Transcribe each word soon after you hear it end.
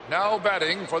Now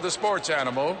batting for the sports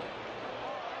animal,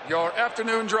 your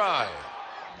afternoon drive.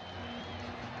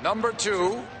 Number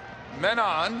 2, men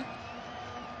on,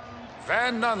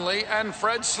 Van Nunley and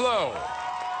Fred Slow.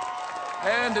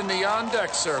 And in the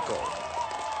on-deck circle,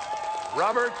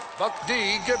 Robert Buck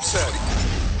D. Gibson.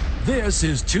 This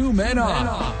is Two Men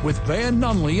On with Van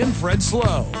Nunley and Fred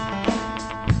Slow.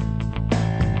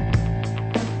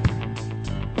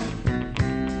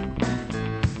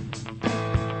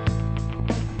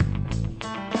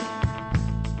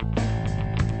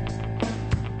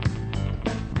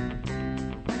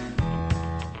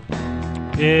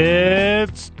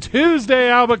 It's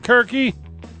Tuesday, Albuquerque.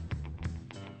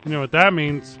 You know what that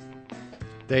means.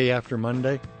 Day after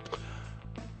Monday.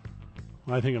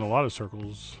 I think in a lot of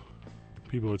circles,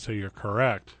 people would say you're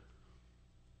correct.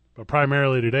 But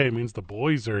primarily today it means the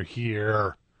boys are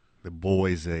here. The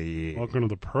boys are here. Welcome to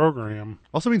the program.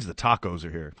 Also means the tacos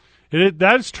are here.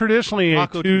 That's traditionally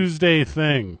Taco a Tuesday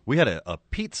thing. We had a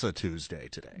pizza Tuesday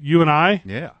today. You and I?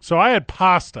 Yeah. So I had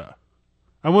pasta.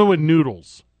 I went with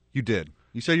noodles. You did.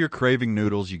 You said you're craving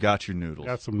noodles. You got your noodles.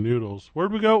 Got some noodles.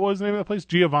 Where'd we go? What was the name of that place?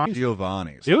 Giovanni's?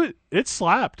 Giovanni's. It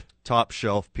slapped. Top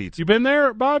shelf pizza. You been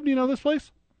there, Bob? Do you know this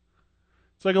place?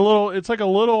 It's like a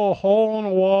little hole in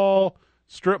the wall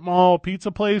strip mall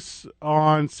pizza place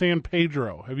on San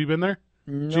Pedro. Have you been there?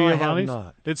 No, I have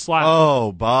not. It slapped.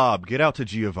 Oh, Bob, get out to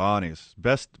Giovanni's.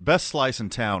 Best slice in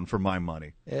town for my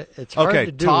money. It's hard Okay,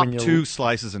 to do top when you 2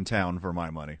 slices in town for my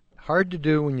money. hard to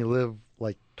do when you live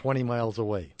like 20 miles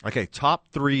away. Okay, top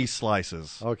 3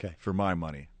 slices. Okay. For my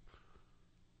money.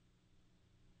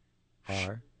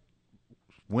 Are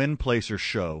Win, place, or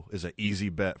show is an easy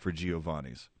bet for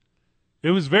Giovanni's.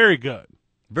 It was very good.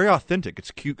 Very authentic. It's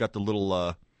cute. Got the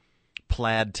little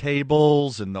plaid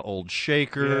tables and the old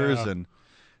shakers and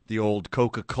the old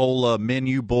Coca-Cola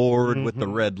menu board with the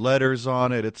red letters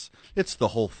on it. It's the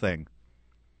whole thing.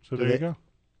 So there you go.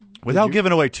 Without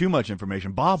giving away too much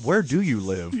information, Bob, where do you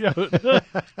live? Yeah.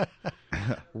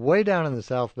 way down in the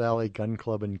South Valley Gun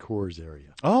Club and Coors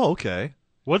area. Oh, okay.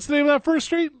 What's the name of that first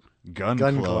street? Gun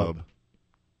Gun Club. Club.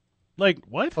 Like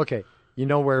what? Okay, you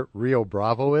know where Rio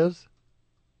Bravo is?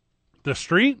 The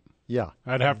street? Yeah.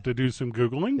 I'd have to do some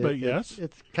Googling, but yes.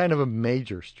 It's kind of a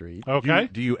major street. Okay.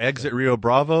 Do you exit Rio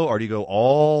Bravo, or do you go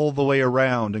all the way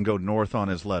around and go north on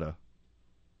Isleta?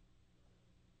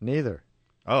 Neither.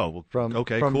 Oh, well, From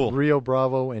cool. Rio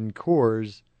Bravo and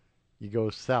Coors, you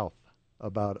go south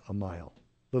about a mile,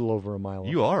 a little over a mile.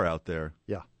 You are out there.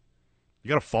 Yeah. You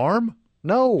got a farm?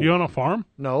 No. Do you own a farm?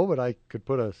 No, but I could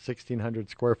put a 1,600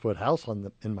 square foot house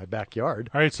in my backyard.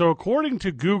 All right, so according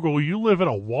to Google, you live at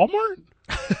a Walmart?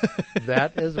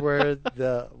 That is where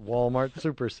the Walmart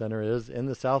Supercenter is in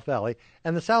the South Valley.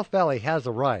 And the South Valley has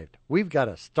arrived. We've got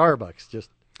a Starbucks just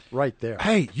right there.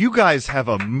 Hey, you guys have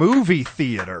a movie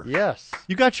theater. Yes.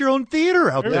 You got your own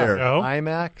theater out There there. you go.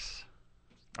 IMAX,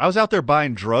 I was out there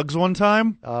buying drugs one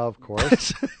time, of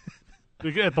course.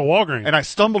 At the Walgreens. and I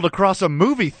stumbled across a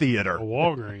movie theater. The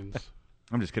Walgreens.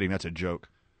 I'm just kidding. That's a joke.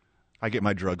 I get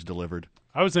my drugs delivered.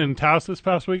 I was in Taos this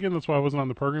past weekend. That's why I wasn't on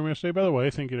the program yesterday. By the way,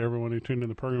 thank you to everyone who tuned in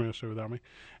the program yesterday without me.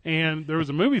 And there was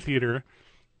a movie theater,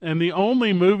 and the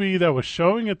only movie that was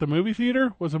showing at the movie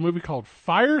theater was a movie called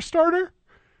Firestarter.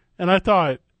 And I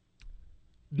thought,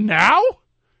 now?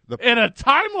 In a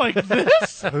time like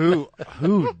this? Who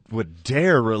would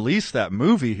dare release that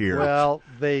movie here? Well,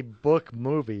 they book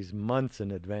movies months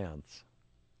in advance.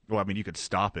 Well, I mean, you could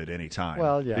stop it any time.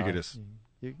 Well, yeah. You could just.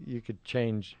 You could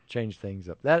change things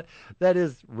up. That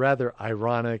is rather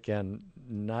ironic and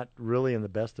not really in the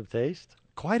best of taste.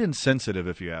 Quite insensitive,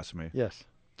 if you ask me. Yes.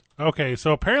 Okay,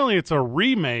 so apparently it's a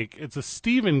remake. It's a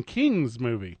Stephen King's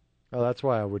movie. Oh, that's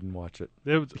why I wouldn't watch it.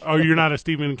 You're not a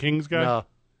Stephen King's guy? No,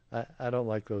 I don't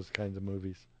like those kinds of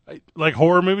movies. Like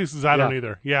horror movies? 'Cause I don't Yeah.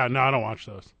 either. Yeah, no, I don't watch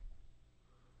those.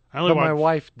 But my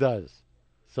wife does.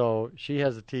 So she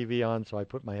has a TV on, so I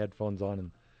put my headphones on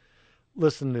and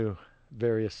listen to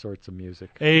various sorts of music.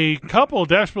 A couple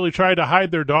desperately tried to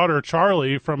hide their daughter,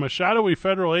 Charlie, from a shadowy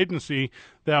federal agency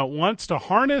that wants to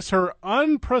harness her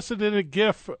unprecedented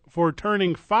gift for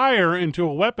turning fire into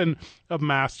a weapon of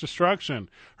mass destruction.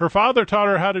 Her father taught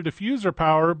her how to diffuse her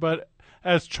power, but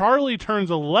as Charlie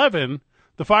turns 11,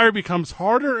 the fire becomes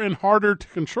harder and harder to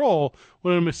control.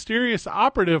 When a mysterious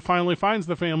operative finally finds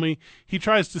the family, he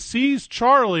tries to seize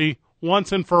Charlie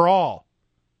once and for all.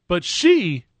 But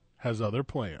she has other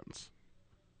plans.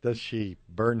 Does she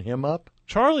burn him up?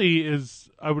 Charlie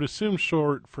is, I would assume,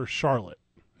 short for Charlotte.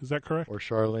 Is that correct? Or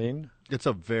Charlene? It's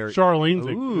a very. Charlene's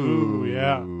Ooh.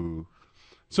 yeah.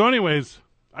 So anyways,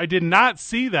 I did not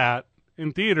see that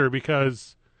in theater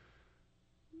because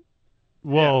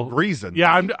Well, reason.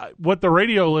 Yeah, what the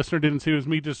radio listener didn't see was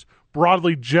me just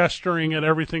broadly gesturing at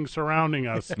everything surrounding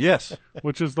us, Yes.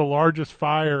 which is the largest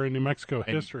fire in New Mexico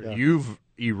history. You've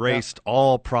erased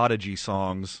all Prodigy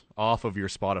songs off of your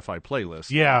Spotify playlist.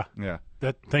 Yeah. Yeah.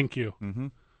 Thank you. Mm-hmm.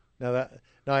 Now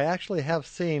I actually have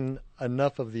seen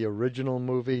enough of the original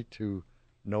movie to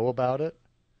know about it,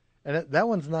 and that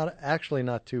one's not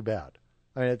too bad.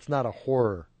 I mean, it's not a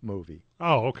horror movie.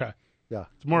 Oh, okay. Yeah.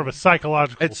 It's more of a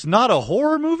psychological. It's not a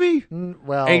horror movie?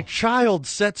 Well, A child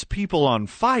sets people on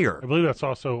fire. I believe that's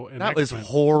also an That was X-Men.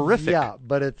 horrific. yeah,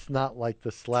 but it's not like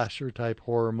the slasher type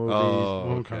horror movies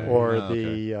Oh, okay. or Okay.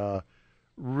 the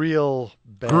real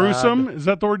bad. Gruesome. Is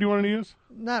that the word you wanted to use?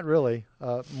 Not really.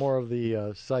 More of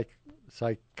the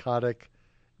psychotic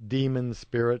demon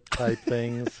spirit type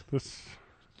things.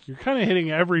 You're kind of hitting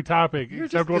every topic,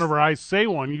 except whenever I say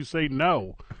one, you say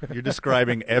no. You're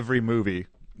describing every movie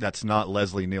that's not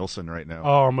Leslie Nielsen right now.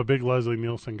 Oh, I'm a big Leslie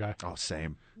Nielsen guy. Oh,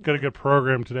 same. Got a good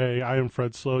program today. I am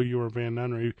Fred Slow. You are Van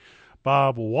Nunnery.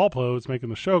 Bob Walpole is making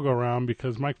the show go around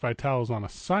because Mike Vitale is on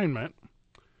assignment.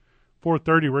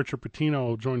 4:30, Richard Pitino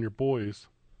will join your boys.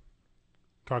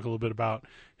 Talk a little bit about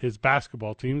his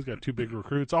basketball team. He's got 2 big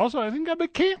recruits. Also, I think got a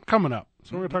big camp coming up.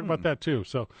 So we're going to talk about that too.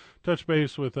 So touch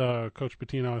base with Coach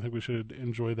Pitino. I think we should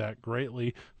enjoy that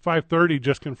greatly. 5:30,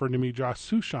 just confirmed to me, Josh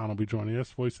Sushan will be joining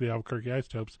us, voice of the Albuquerque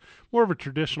Isotopes. More of a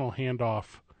traditional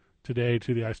handoff today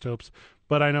to the Isotopes.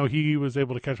 But I know he was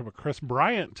able to catch up with Chris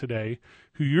Bryant today,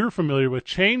 who you're familiar with,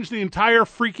 changed the entire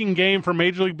freaking game for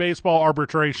Major League Baseball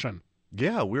arbitration.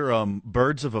 Yeah, we're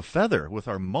birds of a feather with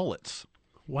our mullets.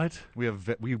 What?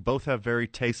 We both have very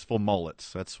tasteful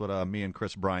mullets. That's what me and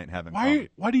Chris Bryant have in common.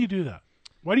 Why do you do that?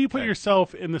 Why do you put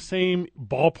yourself in the same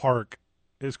ballpark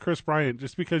as Chris Bryant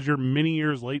just because you're many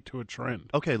years late to a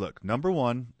trend? Okay, look. Number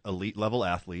 1, elite level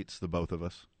athletes, the both of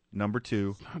us. Number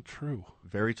 2, Not true.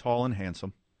 very tall and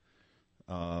handsome.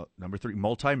 Number 3,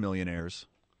 multimillionaires.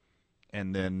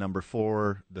 And then number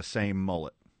 4, the same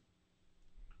mullet.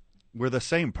 We're the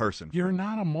same person. You're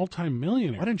not a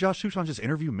multimillionaire. Why didn't Josh Sushan just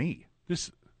interview me?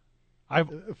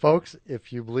 Folks,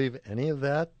 if you believe any of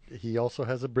that, he also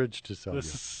has a bridge to sell you.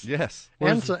 Yes.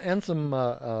 And some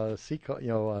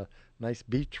nice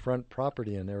beachfront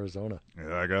property in Arizona.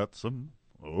 I got some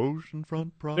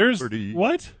oceanfront There's property.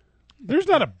 what? There's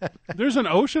an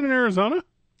ocean in Arizona?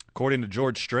 According to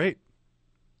George Strait.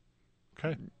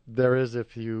 Okay. There is,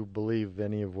 if you believe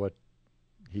any of what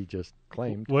he just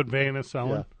claimed. What Van is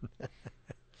selling?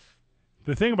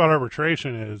 The thing about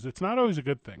arbitration is it's not always a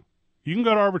good thing. You can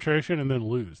go to arbitration and then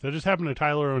lose. That just happened to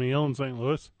Tyler O'Neill in St.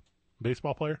 Louis,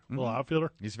 baseball player, little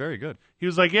outfielder. He's very good. He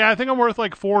was like, "Yeah, I think I'm worth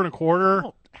like 4 1/4." You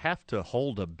don't have to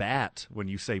hold a bat when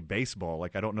you say baseball.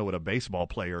 Like, I don't know what a baseball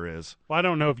player is. Well, I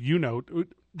don't know if you know.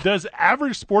 Does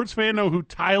average sports fan know who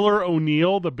Tyler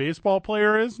O'Neill, the baseball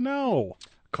player, is? No.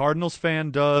 Cardinals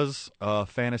fan does.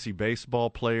 Fantasy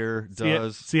baseball player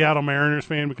does. Seattle Mariners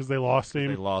fan because they lost him.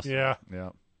 They lost. Yeah. Yeah.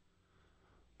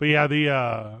 But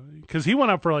yeah, because he went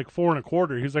up for like 4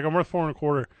 1/4. He's like, I'm worth 4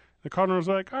 1/4. The Cardinals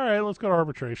were like, all right, let's go to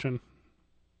arbitration.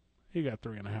 He got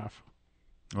 3.5.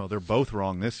 Well, they're both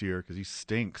wrong this year because he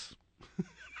stinks.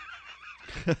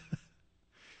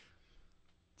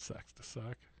 Sucks to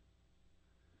suck.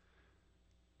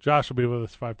 Josh will be with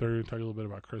us 5:30 and talk a little bit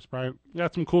about Chris Bryant.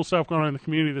 Got some cool stuff going on in the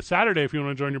community this Saturday if you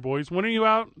want to join your boys. When are you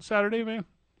out Saturday, man?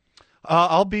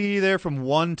 I'll be there from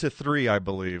 1 to 3, I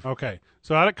believe. Okay.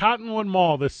 So out at Cottonwood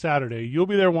Mall this Saturday, you'll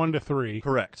be there 1 to 3.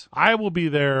 Correct. I will be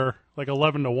there like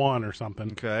 11 to 1 or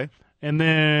something. Okay. And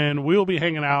then we'll be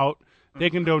hanging out,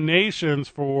 taking donations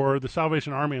for the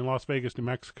Salvation Army in Las Vegas, New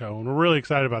Mexico. And we're really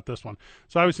excited about this one.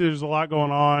 So obviously there's a lot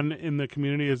going on in the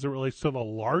community as it relates to the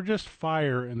largest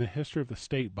fire in the history of the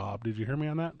state, Bob. Did you hear me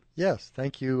on that? Yes,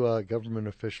 thank you, government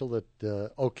official that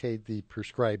okayed the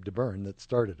prescribed burn that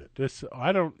started it.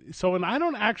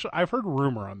 I've heard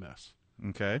rumor on this.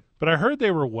 Okay. But I heard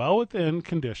they were well within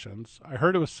conditions. I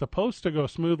heard it was supposed to go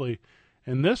smoothly.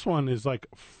 And this one is like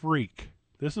freak.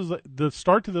 This is the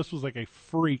start to this was like a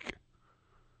freak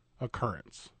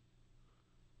occurrence.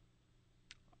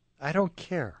 I don't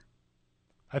care.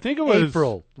 I think it was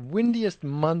April, windiest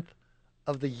month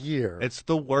of the year. It's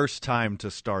the worst time to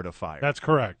start a fire. That's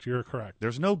correct. You're correct.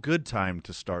 There's no good time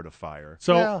to start a fire.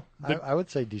 So yeah, I would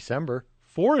say December.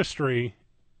 forestry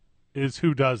is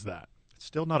who does that. It's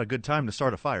still not a good time to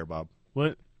start a fire, Bob.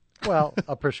 What? Well,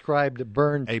 a prescribed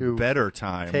burn A to better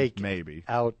time, take maybe.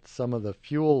 out some of the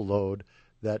fuel load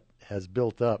that has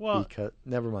built up. Well- Because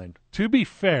never mind. To be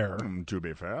fair, To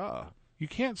be fair. you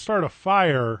can't start a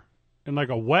fire in like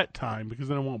a wet time because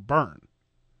then it won't burn.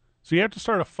 So you have to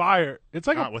start a fire. It's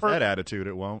like Not a with that attitude,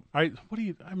 it won't. I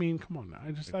mean, come on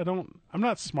now. I'm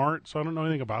not smart, so I don't know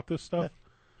anything about this stuff.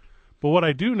 But what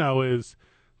I do know is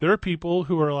there are people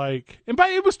who are like,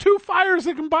 it was 2 fires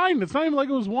that combined. It's not even like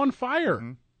it was one fire.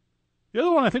 Mm-hmm. The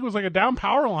other one I think was like a down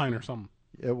power line or something.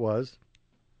 It was.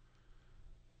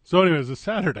 So anyways, this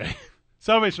Saturday,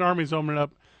 Salvation Army's opening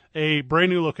up a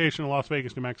brand new location in Las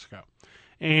Vegas, New Mexico.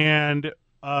 And,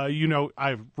 I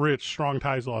have rich, strong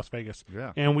ties to Las Vegas.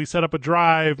 Yeah. And we set up a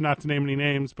drive, not to name any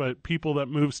names, but people that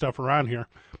move stuff around here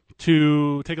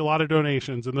to take a lot of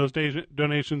donations. And those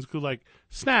donations include like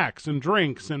snacks and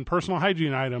drinks and personal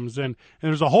hygiene items. And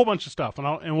there's a whole bunch of stuff.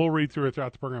 And we'll read through it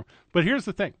throughout the program. But here's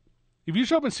the thing. If you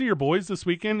show up and see your boys this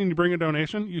weekend and you bring a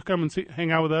donation, you come and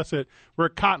hang out with us we're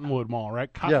at Cottonwood Mall,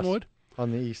 right? Cottonwood? Yes,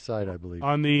 on the east side, I believe.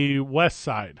 On the west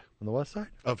side. On the west side?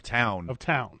 Of town.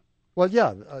 Well,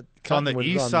 yeah. It's on the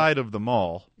east side of the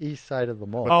mall. East side of the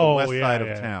mall. But the west side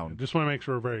of town. Just want to make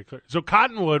sure we're very clear. So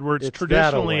Cottonwood, where it's It's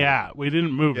traditionally that-a-way. at, we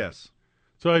didn't move it. Yes.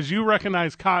 So as you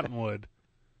recognize Cottonwood,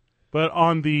 but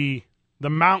on the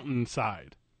mountain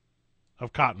side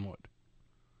of Cottonwood.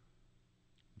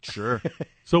 Sure.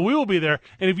 So we will be there.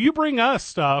 And if you bring us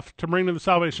stuff to bring to the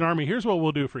Salvation Army, here's what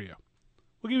we'll do for you.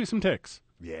 We'll give you some ticks.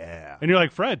 Yeah. And you're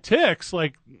like, Fred, ticks?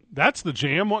 Like, that's the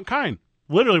jam. What kind?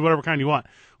 Literally whatever kind you want.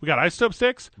 We got isotope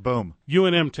sticks, Boom.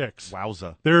 UNM ticks.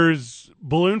 Wowza. There's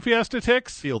Balloon Fiesta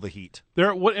ticks. Feel the heat.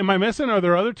 What am I missing? Are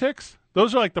there other ticks?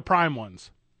 Those are like the prime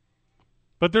ones.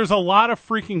 But there's a lot of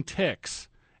freaking ticks,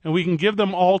 and we can give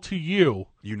them all to you.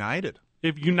 United.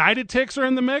 If United ticks are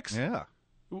in the mix, Yeah.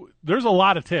 there's a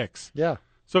lot of ticks. Yeah.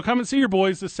 So come and see your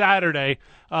boys this Saturday.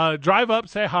 Drive up,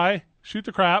 say hi, shoot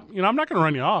the crap. I'm not going to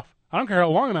run you off. I don't care how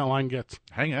long that line gets.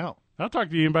 Hang out. I'll talk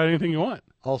to you about anything you want.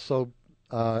 Also,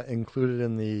 included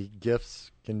in the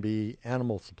gifts can be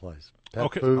animal supplies, pet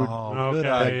Okay. food. Oh, good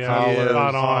Okay, idea.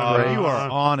 spot on. You are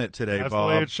on it today, That's the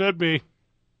way Bob. it should be.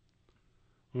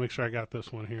 I'll make sure I got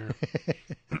this one here.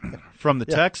 From the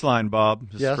text line, Bob,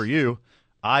 this is Yes. for you.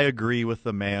 I agree with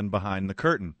the man behind the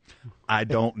curtain. I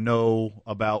don't know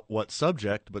about what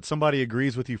subject, but somebody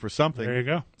agrees with you for something. There you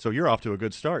go. So you're off to a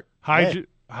good start. Thank you.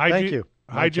 My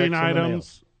Hygiene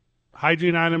check's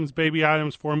in the items, baby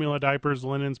items, formula, diapers,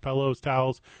 linens, pillows,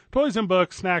 towels, toys and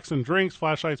books, snacks and drinks,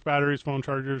 flashlights, batteries, phone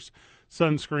chargers,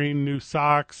 sunscreen, new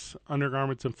socks,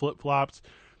 undergarments, and flip-flops.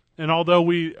 And although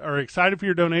we are excited for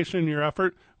your donation and your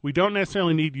effort, we don't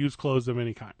necessarily need used clothes of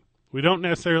any kind. We don't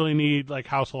necessarily need like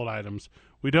household items.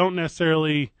 We don't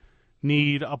necessarily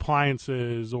need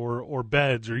appliances or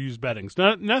beds or used beddings.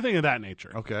 Nothing of that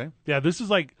nature. Okay. Yeah, this is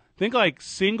think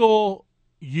single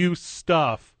use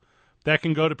stuff that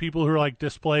can go to people who are like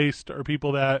displaced or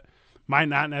people that might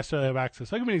not necessarily have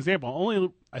access. I'll give you an example.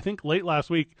 Only I think late last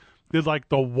week did like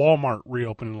the Walmart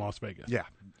reopen in Las Vegas. Yeah.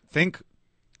 Think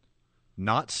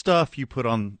not stuff you put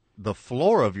on the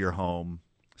floor of your home,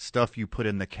 stuff you put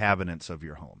in the cabinets of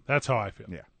your home. That's how I feel.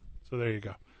 Yeah. So there you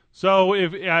go. So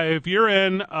if you're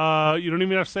in, you don't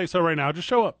even have to say so right now. Just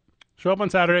show up. Show up on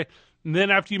Saturday. And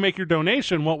then after you make your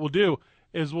donation, what we'll do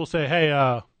is we'll say, hey,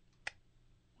 what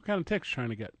kind of ticks you trying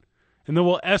to get? And then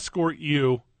we'll escort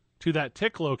you to that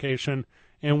tick location,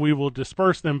 and we will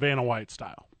disperse them Vanna White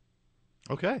style.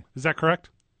 Okay. Is that correct?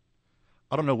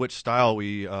 I don't know which style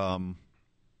we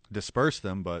disperse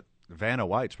them, but Vanna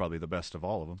White's probably the best of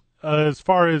all of them. As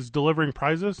far as delivering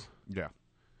prizes, Yeah.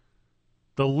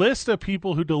 the list of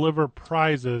people who deliver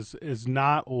prizes is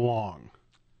not long.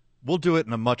 We'll do it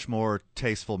in a much more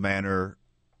tasteful manner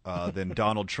than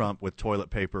Donald Trump with toilet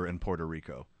paper in Puerto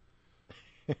Rico.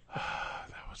 That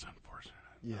was unfortunate.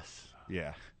 Yes.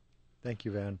 Yeah. Thank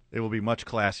you, Van. It will be much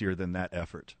classier than that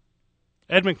effort.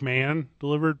 Ed McMahon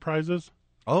delivered prizes.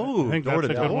 Oh, I think door to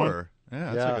that's a good one. door.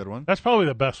 Yeah, that's Yeah. a good one. That's probably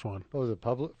the best one. What was it,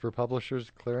 for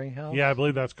Publishers Clearinghouse? Yeah, I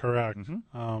believe that's correct.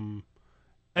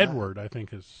 Edward, I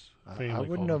think, is I famously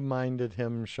wouldn't called. have minded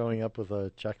him showing up with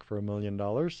a check for $1 million.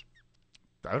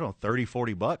 I don't know,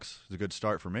 $30-$40 is a good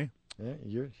start for me. Yeah,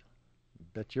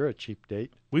 bet you're a cheap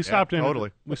date. We stopped in.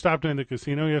 totally. We stopped in the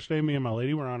casino yesterday. Me and my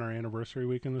lady were on our anniversary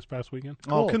weekend this past weekend.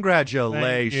 Oh, Cool.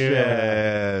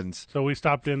 congratulations. So we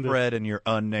stopped in. Fred and your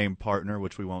unnamed partner,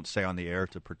 which we won't say on the air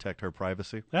to protect her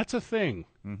privacy. That's a thing.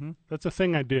 Mm-hmm. That's a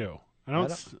thing I do. I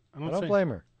don't I don't say, blame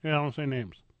her. Yeah, I don't say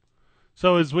names.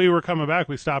 So as we were coming back,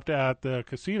 we stopped at the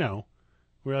casino.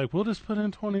 We were like, we'll just put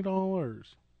in $20.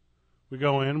 We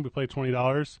go in, we play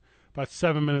 $20. About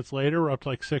 7 minutes later, we're up to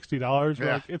like $60. We're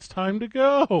Yeah. like, it's time to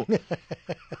go.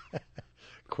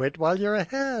 Quit while you're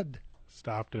ahead.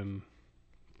 Stopped and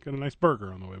got a nice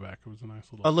burger on the way back. It was a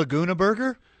nice little. A Laguna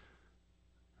Burger?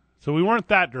 So we weren't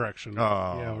that direction.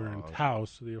 Oh. Yeah, we were in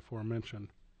Taos, the aforementioned.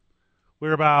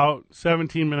 We're about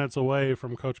 17 minutes away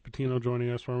from Coach Patino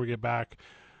joining us when we get back.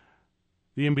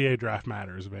 The NBA draft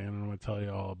matters, man, and I'm going to tell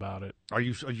you all about it. Are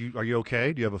you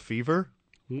okay? Do you have a fever?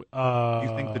 Do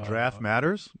you think the draft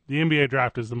matters? The NBA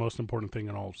draft is the most important thing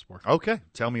in all of sports. Okay,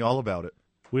 tell me all about it.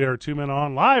 We are 2 men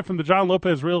on live from the John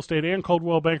Lopez Real Estate and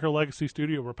Coldwell Banker Legacy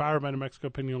Studio. We're powered by New Mexico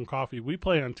Pinon Coffee. We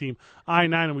play on Team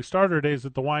I-9, and we start our days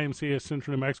at the YMCA of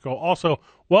Central New Mexico. Also,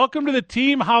 welcome to the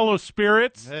team, Hollow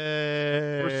Spirits.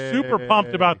 Hey. We're super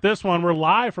pumped about this one. We're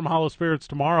live from Hollow Spirits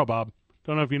tomorrow, Bob.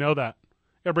 Don't know if you know that.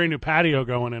 Got a brand new patio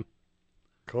going in.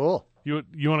 Cool. You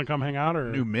want to come hang out? Or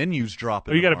New menus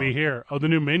dropping. Oh, you got to tomorrow. be here. Oh, the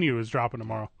new menu is dropping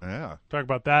tomorrow. Yeah. Talk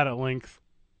about that at length.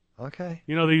 Okay.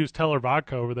 You know, they use Teller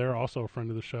Vodka over there, also a friend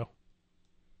of the show.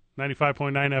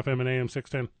 95.9 FM and AM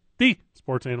 610, the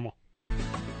sports animal.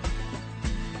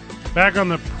 Back on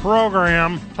the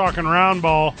program, talking round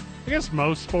ball. I guess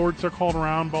most sports are called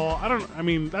round ball. I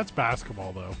mean, that's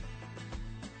basketball, though.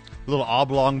 A little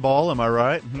oblong ball, am I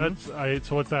right?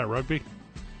 So what's that, rugby?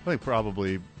 I think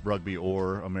probably rugby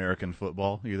or American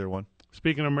football, either one.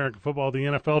 Speaking of American football, the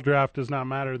NFL draft does not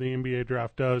matter. The NBA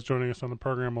draft does. Joining us on the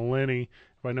program, Lenny,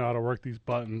 if I know how to work these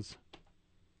buttons.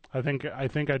 I think I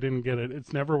didn't get it.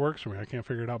 It never works for me. I can't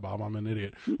figure it out, Bob. I'm an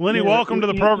idiot. Lenny, welcome to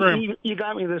the program. You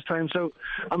got me this time. So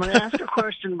I'm going to ask a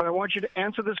question, but I want you to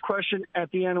answer this question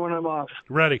at the end when I'm off.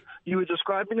 Ready. You were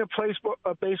describing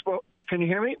a baseball. Can you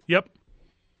hear me? Yep.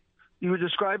 You were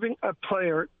describing a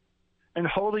player and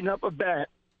holding up a bat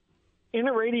in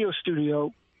a radio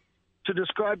studio to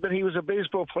describe that he was a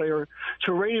baseball player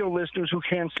to radio listeners who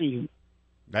can't see him.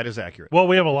 That is accurate. Well,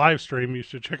 we have a live stream. You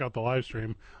should check out the live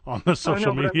stream on the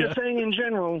social but media. I'm just saying in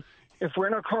general, if we're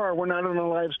in a car, we're not on a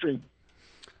live stream.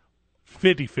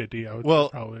 50-50, I would say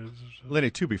probably. Lenny,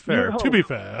 to be fair. To be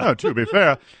fair. No, to be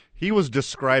fair, he was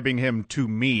describing him to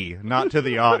me, not to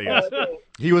the audience.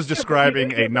 He was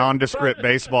describing a nondescript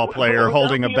baseball player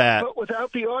holding a bat. But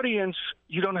without the audience,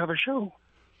 you don't have a show.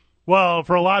 Well,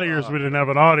 for a lot of years we didn't have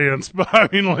an audience, but I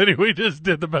mean, Lenny, we just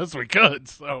did the best we could,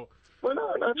 so. Well,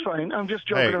 no, that's fine. I'm just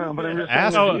joking around, but I'm just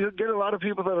ask- saying, you get a lot of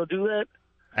people that'll do that.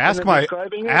 Ask my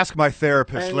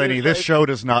therapist, and Lenny. it's This like- show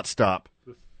does not stop.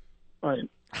 Right.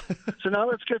 So now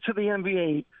let's get to the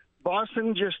NBA.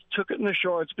 Boston just took it in the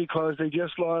shorts because they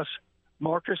just lost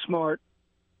Marcus Smart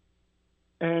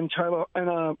and Al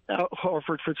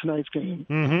Horford for tonight's game.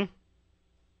 Mm-hmm.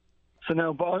 So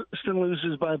now Boston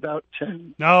loses by about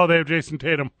 10. No, they have Jason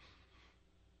Tatum.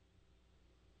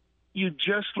 You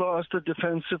just lost a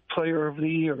defensive player of the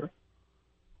year.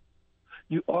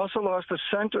 You also lost a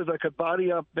center that could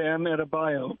body up Bam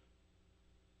Adebayo.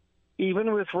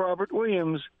 Even with Robert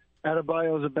Williams,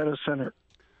 Adebayo is a better center.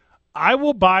 I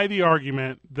will buy the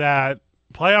argument that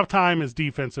playoff time is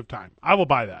defensive time. I will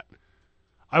buy that.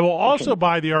 I will also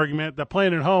buy the argument that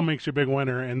playing at home makes you a big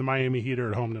winner, and the Miami Heat are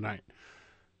at home tonight.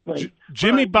 Right.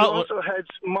 Jimmy Butler.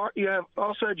 You have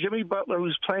also had Jimmy Butler,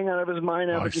 who's playing out of his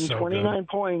mind, averaging so 29 good.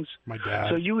 points. My dad.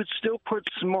 So you would still put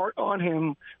Smart on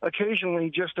him occasionally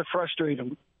just to frustrate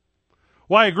him.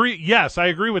 Well, I agree. Yes, I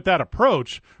agree with that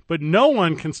approach, but no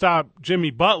one can stop Jimmy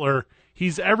Butler.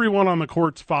 He's everyone on the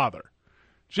court's father.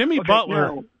 Jimmy Butler.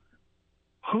 Now,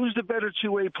 who's the better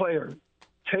two-way player,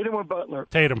 Tatum or Butler?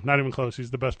 Tatum, not even close.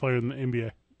 He's the best player in the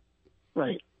NBA.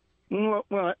 Right. Well,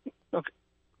 okay.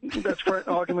 That's for an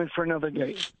argument for another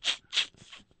day.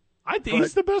 I think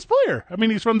he's the best player. I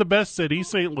mean, he's from the best city,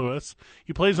 St. Louis.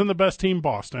 He plays on the best team,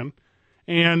 Boston.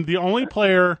 And the only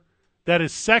player that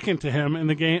is second to him in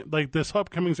the game, like this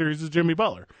upcoming series, is Jimmy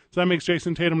Butler. So that makes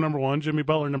Jason Tatum number one, Jimmy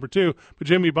Butler number two. But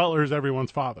Jimmy Butler is everyone's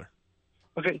father.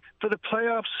 Okay, for the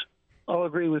playoffs, I'll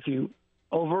agree with you.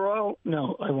 Overall,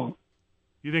 no, I won't.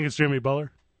 You think it's Jimmy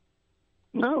Butler?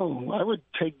 No, I would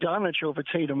take Doncic over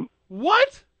Tatum.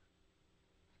 What?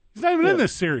 He's not even in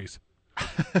this series.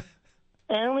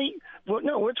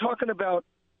 We're talking about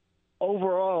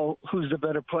overall who's the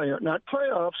better player, not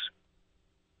playoffs.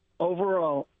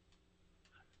 Overall,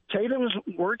 Tatum's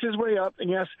worked his way up, and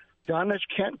yes, Doncic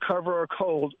can't cover a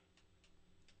cold.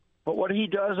 But what he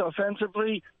does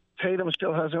offensively, Tatum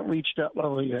still hasn't reached that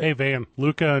level yet. Hey, Van,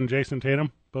 Luka and Jason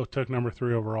Tatum both took number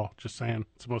 3 overall. Just saying.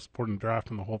 It's the most important draft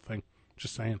in the whole thing.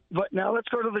 Just saying. But now let's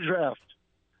go to the draft,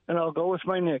 and I'll go with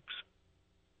my Knicks.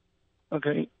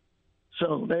 Okay,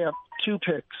 so they have 2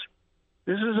 picks.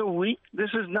 This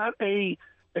is not a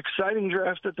exciting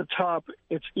draft at the top.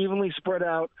 It's evenly spread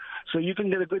out, so you can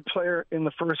get a good player in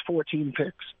the first 14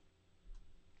 picks.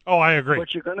 Oh, I agree.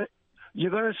 But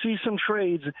you're gonna see some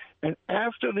trades, and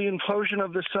after the implosion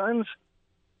of the Suns,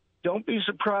 don't be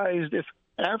surprised if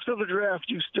after the draft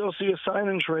you still see a sign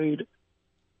and trade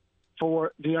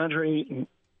for DeAndre Ayton.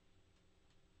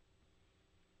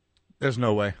 There's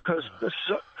no way. Because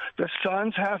the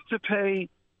Suns have to pay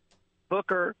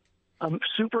Booker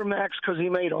super max because he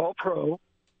made All Pro.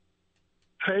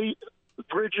 Pay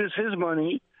Bridges his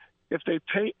money. If they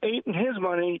pay Ayton his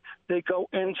money, they go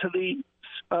into the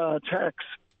tax.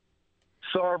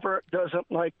 Sarver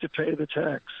doesn't like to pay the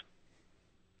tax.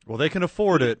 Well, they can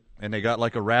afford it, and they got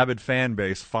like a rabid fan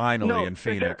base finally in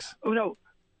Phoenix. No,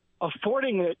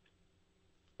 affording it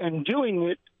and doing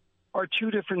it are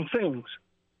two different things.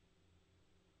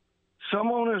 Some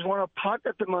owners want to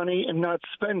pocket the money and not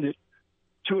spend it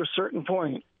to a certain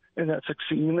point, and that's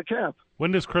exceeding the cap.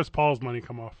 When does Chris Paul's money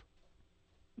come off?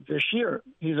 This year.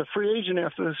 He's a free agent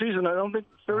after the season. I don't think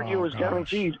the third year was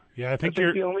guaranteed. Yeah, I think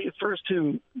the only first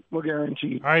two were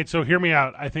guaranteed. All right, so hear me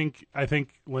out. I think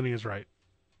Lenny is right.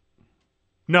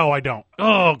 No, I don't.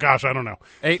 Oh, gosh, I don't know.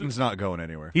 Ayton's not going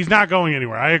anywhere. He's not going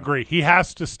anywhere. I agree. He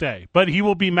has to stay. But he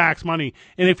will be max money.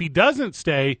 And if he doesn't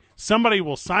stay, somebody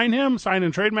will sign him, sign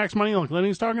and trade max money like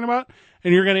Lenny's talking about,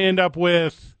 and you're going to end up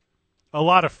with a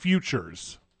lot of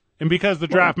futures. And because the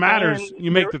draft matters,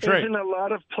 you make the trade. There isn't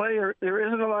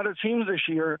a lot of teams this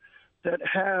year that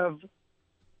have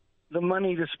the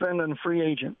money to spend on free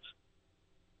agents.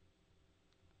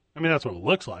 I mean, that's what it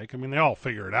looks like. I mean, they all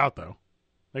figure it out, though.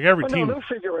 Like every team. No, they'll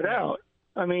figure it out.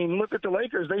 I mean, look at the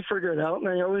Lakers. They figure it out, and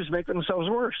they always make themselves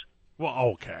worse. Well,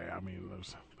 okay. I mean,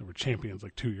 they were champions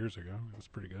like 2 years ago. That's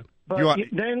pretty good. But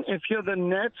then if you're the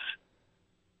Nets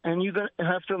and you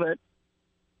have to let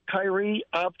Kyrie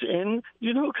opt in,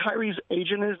 you know who Kyrie's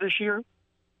agent is this year?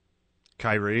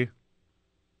 Kyrie?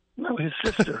 No, his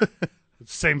sister.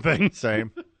 Same thing.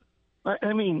 Same.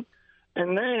 I mean,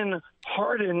 and then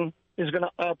Harden is going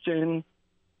to opt in.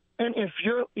 And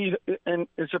and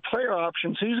it's a player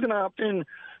option, so he's going to opt in.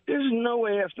 There's no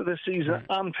way after the season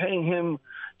I'm paying him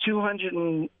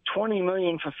 $220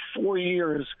 million for 4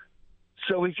 years,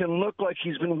 so he can look like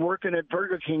he's been working at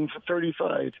Burger King for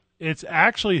 35. It's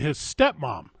actually his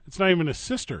stepmom. It's not even his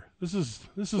sister. This is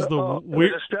the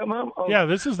weird stepmom. Oh, yeah,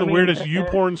 this is the weirdest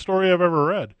YouPorn story I've ever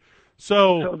read.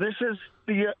 So this is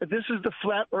the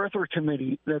Flat Earther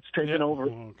Committee that's taken over.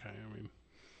 Okay, I mean.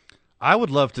 I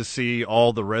would love to see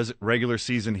all the regular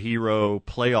season hero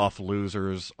playoff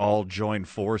losers all join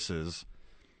forces.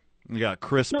 You got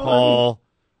Chris Paul,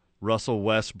 Russell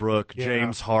Westbrook,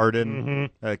 James Harden,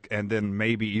 and then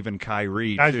maybe even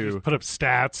Kyrie, guys too. Just put up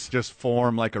stats. Just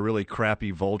form like a really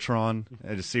crappy Voltron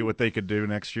and just see what they could do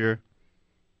next year.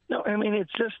 No, I mean,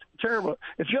 it's just terrible.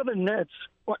 If you're the Nets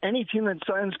or any team that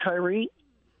signs Kyrie,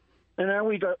 and now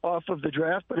we got off of the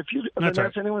draft, but if you the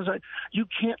Nets, anyone's like, you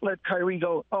can't let Kyrie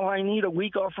go, oh, I need a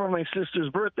week off for my sister's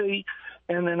birthday,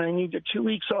 and then I need 2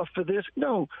 weeks off for this.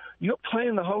 No, you're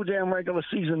playing the whole damn regular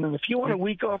season, and if you want a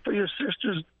week off for your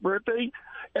sister's birthday,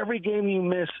 every game you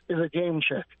miss is a game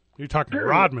check. You're talking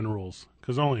Rodman rules,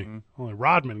 because only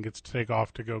Rodman gets to take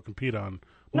off to go compete on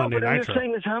Monday Nitro. No, but I'm just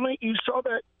saying is how many you saw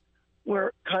that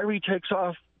where Kyrie takes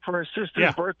off for his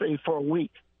sister's birthday for a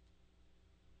week.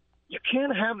 You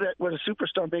can't have that with a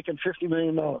superstar making $50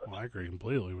 million. Well, I agree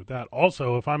completely with that.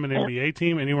 Also, if I'm an NBA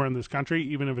team anywhere in this country,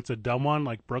 even if it's a dumb one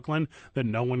like Brooklyn that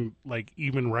no one like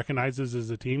even recognizes as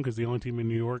a team because the only team in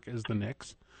New York is the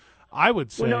Knicks, I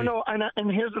would say. Well, no.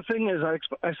 And here's the thing is,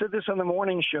 I said this on the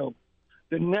morning show.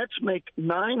 The Nets make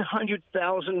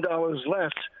 $900,000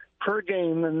 less per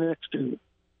game than the Knicks do.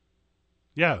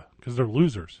 Yeah, because they're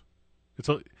losers.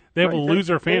 They have a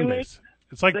loser fan base.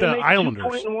 It's like the Islanders.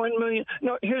 $2.1 million.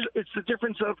 No, it's the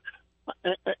difference of.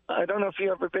 I don't know if you've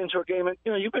ever been to a game.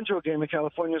 You've been to a game in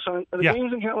California. So the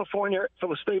games in California for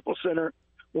the Staples Center,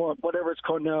 or whatever it's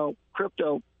called now,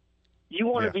 crypto. You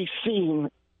want to be seen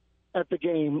at the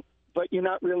game, but you're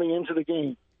not really into the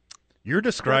game. You're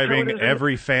describing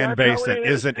every fan base that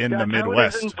isn't in the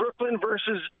Midwest. How it is in Brooklyn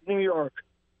versus New York.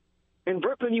 In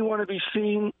Brooklyn, you want to be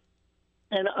seen,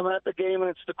 and I'm at the game, and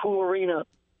it's the cool arena.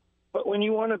 But when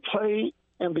you want to play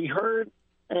and be heard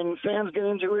and fans get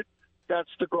into it, that's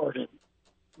the Garden,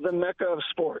 the mecca of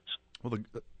sports. Well,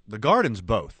 the Garden's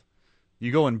both.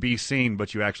 You go and be seen,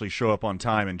 but you actually show up on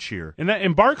time and cheer.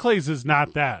 And Barclays is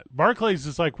not that. Barclays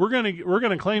is like we're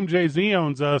gonna claim Jay-Z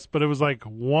owns us, but it was like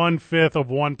 1/5 of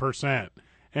 1%.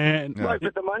 And right,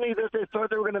 but the money that they thought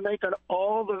they were going to make on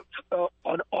all the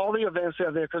events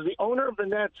out there, because the owner of the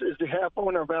Nets is the half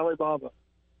owner of Alibaba.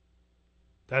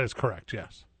 That is correct.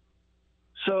 Yes.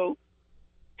 So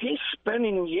he's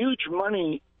spending huge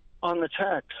money on the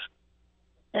tax,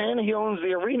 and he owns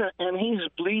the arena, and he's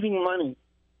bleeding money.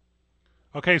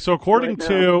 Okay, so according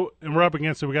to, and we're up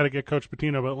against it, we got to get Coach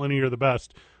Pitino, but Lenny, you're the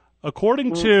best.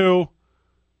 According to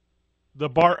the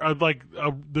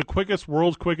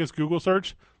world's quickest Google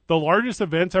search, the largest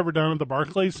events ever done at the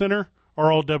Barclays Center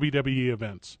are all WWE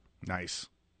events. Nice.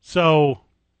 So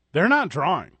they're not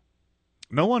drawing.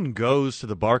 No one goes to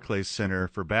the Barclays Center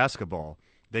for basketball.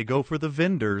 They go for the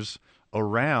vendors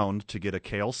around to get a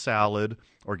kale salad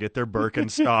or get their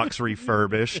Birkenstocks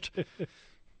refurbished.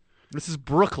 This is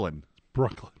Brooklyn.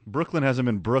 Brooklyn hasn't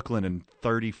been Brooklyn in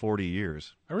 30, 40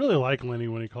 years. I really like Lenny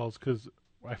when he calls because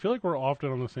I feel like we're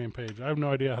often on the same page. I have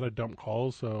no idea how to dump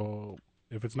calls, so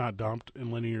if it's not dumped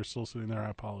and Lenny, you're still sitting there, I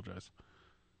apologize.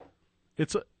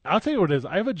 I'll tell you what it is.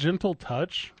 I have a gentle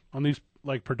touch on these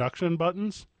like production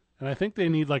buttons, and I think they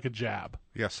need like a jab.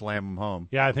 Yeah, slam them home.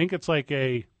 Yeah, I think it's like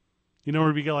where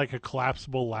you get like a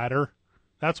collapsible ladder.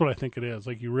 That's what I think it is.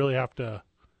 Like you really have to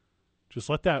just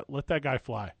let that guy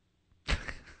fly.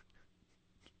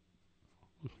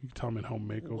 You tell him in home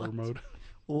makeover mode.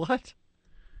 What?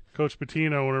 Coach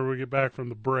Pitino, whenever we get back from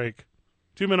the break.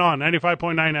 2 Men On,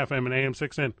 95.9 FM and AM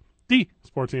 6N, the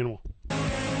Sports Animal.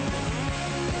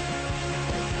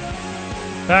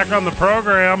 Back on the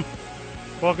program.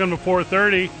 Welcome to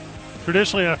 4:30.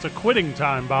 Traditionally, that's a quitting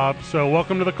time, Bob. So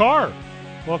welcome to the car.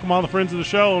 Welcome all the friends of the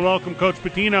show, and welcome Coach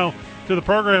Pitino to the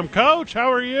program. Coach,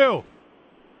 how are you?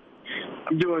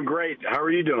 I'm doing great. How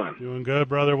are you doing? Doing good,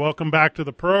 brother. Welcome back to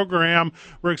the program.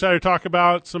 We're excited to talk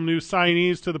about some new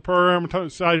signees to the program. We're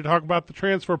excited to talk about the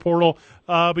transfer portal.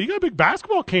 But you got a big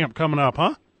basketball camp coming up,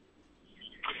 huh?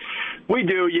 We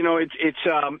do. You know, it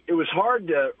was hard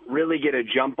to really get a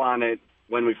jump on it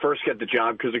when we first got the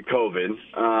job because of COVID.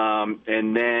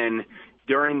 And then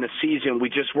during the season, we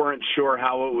just weren't sure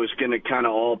how it was going to kind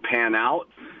of all pan out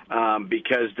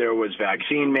because there was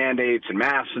vaccine mandates and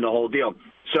masks and the whole deal.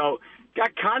 So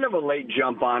got kind of a late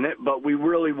jump on it, but we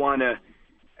really want to,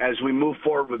 as we move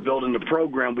forward with building the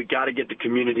program, we got to get the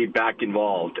community back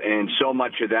involved. And so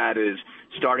much of that is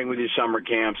starting with your summer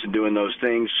camps and doing those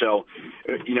things. So,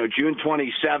 June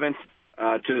 27th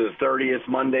to the 30th,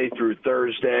 Monday through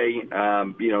Thursday,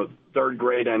 third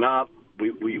grade and up,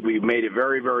 we made it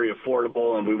very, very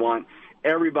affordable, and we want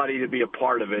everybody to be a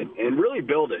part of it and really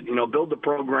build it, build the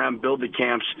program, build the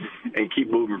camps, and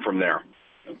keep moving from there.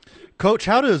 Coach,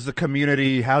 how does the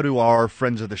community, how do our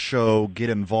friends of the show get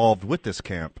involved with this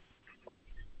camp?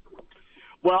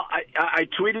 Well, I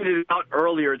tweeted it out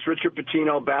earlier. It's Richard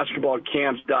Pitino,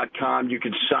 basketballcamps.com. You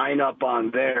can sign up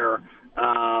on there.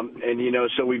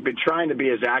 So we've been trying to be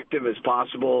as active as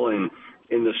possible in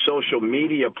the social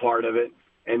media part of it,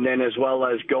 and then as well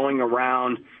as going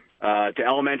around to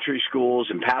elementary schools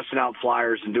and passing out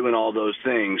flyers and doing all those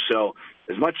things. So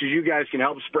as much as you guys can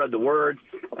help spread the word,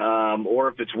 or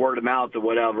if it's word of mouth or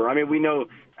whatever. I mean, we know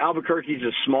Albuquerque's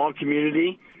a small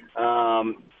community,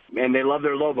 and they love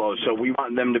their Lobos, so we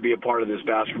want them to be a part of this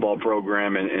basketball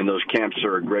program, and those camps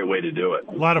are a great way to do it.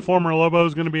 A lot of former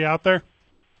Lobos going to be out there?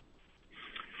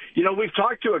 We've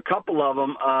talked to a couple of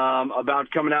them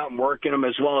about coming out and working them,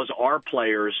 as well as our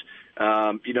players.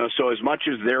 So as much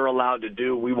as they're allowed to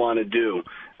do, we want to do.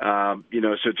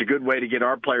 So it's a good way to get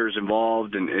our players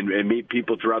involved and meet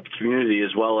people throughout the community,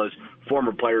 as well as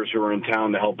former players who are in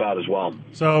town to help out as well.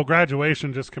 So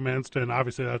graduation just commenced, and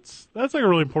obviously that's like a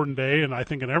really important day, and I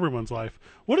think in everyone's life.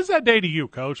 What is that day to you,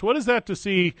 Coach? What is that to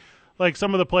see, like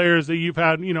some of the players that you've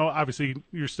had, obviously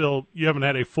you haven't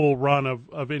had a full run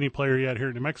of any player yet here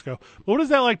in New Mexico. But what is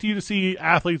that like to you to see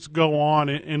athletes go on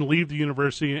and leave the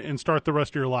university and start the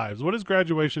rest of your lives? What does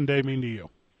graduation day mean to you?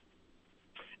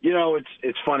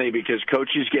 It's funny because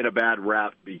coaches get a bad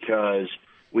rap because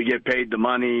we get paid the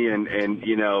money and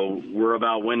we're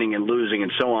about winning and losing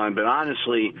and so on. But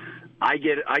honestly, I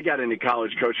got into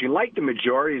college coaching, like the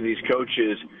majority of these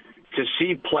coaches, to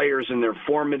see players in their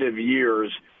formative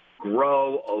years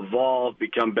grow, evolve,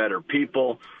 become better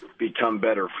people, become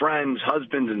better friends,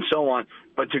 husbands, and so on,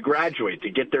 but to graduate, to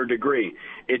get their degree.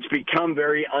 It's become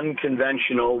very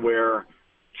unconventional where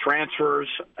transfers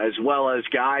as well as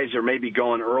guys are maybe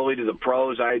going early to the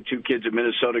pros. I had 2 kids at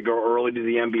Minnesota go early to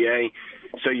the NBA.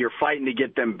 So you're fighting to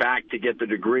get them back to get the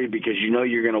degree because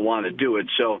you're going to want to do it.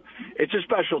 So it's a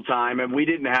special time, and we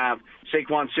didn't have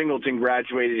Saquon Singleton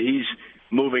graduated. He's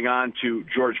moving on to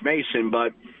George Mason,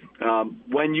 but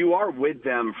when you are with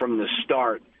them from the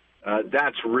start,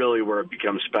 that's really where it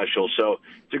becomes special. So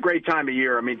it's a great time of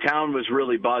year. I mean, town was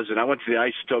really buzzing. I went to the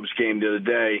Isotopes game the other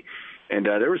day, and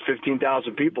there was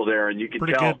 15,000 people there, and you could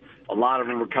tell a lot of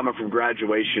them were coming from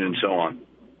graduation and so on.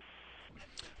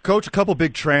 Coach, a couple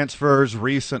big transfers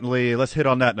recently. Let's hit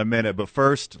on that in a minute. But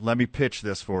first, let me pitch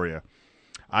this for you.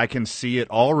 I can see it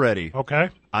already. Okay.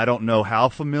 I don't know how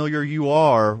familiar you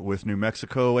are with New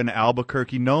Mexico and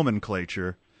Albuquerque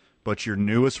nomenclature, but your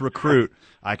newest recruit,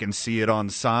 I can see it on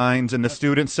signs in the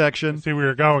student section. See where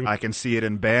you're going. I can see it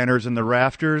in banners in the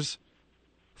rafters.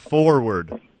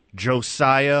 Forward,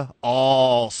 Josiah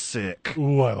Allsick.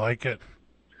 Ooh, I like it.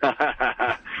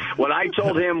 What I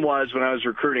told him was when I was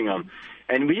recruiting him,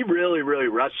 and we really, really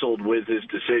wrestled with his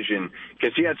decision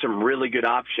because he had some really good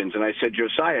options. And I said,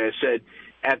 Josiah, I said,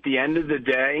 at the end of the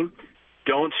day,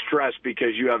 don't stress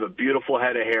because you have a beautiful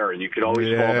head of hair, and you could always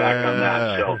fall back on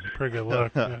that. So, pretty good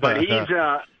look. Yeah. but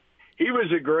he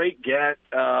was a great get.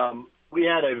 We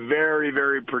had a very,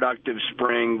 very productive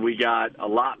spring. We got a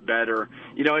lot better.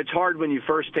 You know, it's hard when you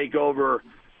first take over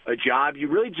a job. You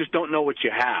really just don't know what you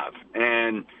have.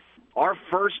 And our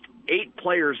first 8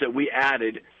 players that we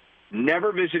added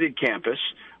never visited campus.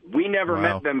 We never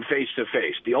met them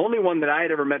face-to-face. The only one that I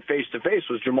had ever met face-to-face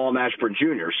was Jamal Mashburn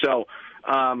Jr. So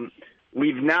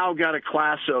we've now got a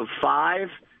class of 5,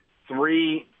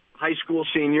 3 high school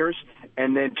seniors,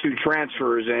 and then 2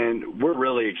 transfers, and we're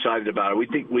really excited about it. We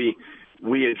think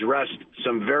we addressed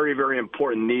some very, very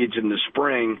important needs in the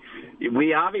spring.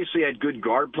 We obviously had good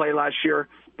guard play last year,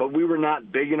 but we were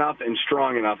not big enough and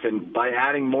strong enough, and by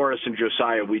adding Morris and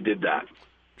Josiah, we did that.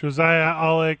 Josiah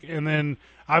Alec, and then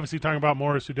obviously talking about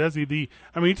Morris Udeze.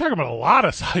 You're talking about a lot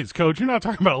of size, Coach. You're not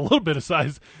talking about a little bit of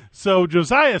size. So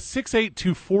Josiah 6'8",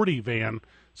 240, Van.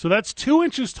 So that's 2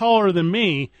 inches taller than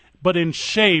me, but in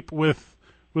shape with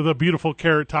a beautiful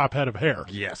carrot top head of hair.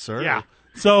 Yes, sir. Yeah.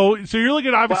 So you're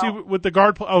looking obviously with the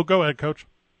guard play. Oh, go ahead, Coach.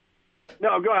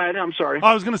 No, go ahead. I'm sorry.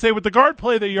 I was going to say with the guard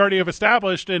play that you already have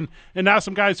established, and now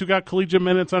some guys who got collegiate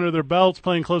minutes under their belts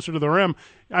playing closer to the rim.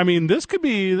 I mean, this could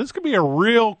be a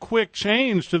real quick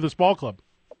change to this ball club.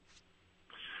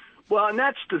 Well, and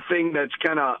that's the thing that's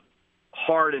kind of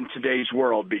hard in today's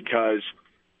world because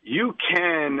you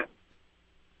can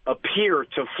appear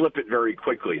to flip it very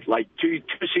quickly. Like two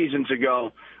seasons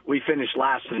ago, we finished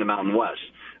last in the Mountain West.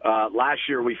 Last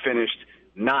year, we finished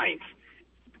 9th.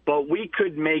 But we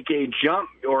could make a jump,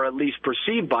 or at least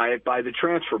perceived by it, by the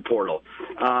transfer portal.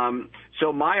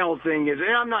 So my whole thing is,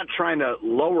 I'm not trying to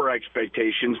lower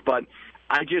expectations, but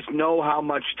I just know how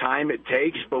much time it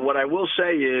takes. But what I will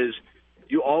say is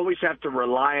you always have to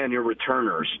rely on your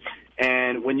returners.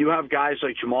 And when you have guys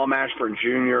like Jamal Mashburn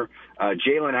Jr.,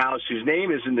 Jalen House, whose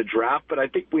name is in the draft, but I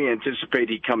think we anticipate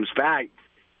he comes back,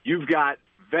 you've got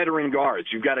veteran guards.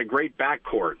 You've got a great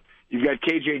backcourt. You've got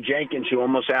K.J. Jenkins, who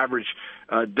almost averaged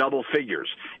double figures.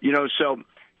 So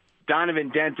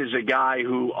Donovan Dent is a guy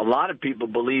who a lot of people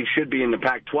believe should be in the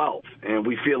Pac-12, and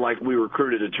we feel like we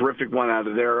recruited a terrific one out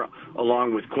of there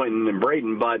along with Quentin and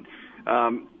Braden. But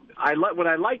what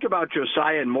I like about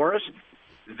Josiah and Morris,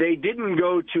 they didn't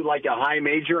go to like a high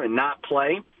major and not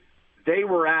play. They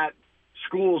were at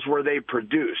schools where they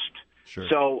produced. Sure.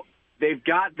 So they've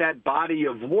got that body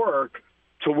of work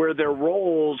to where their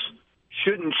roles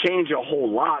shouldn't change a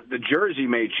whole lot. The jersey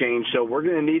may change, so we're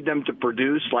going to need them to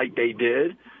produce like they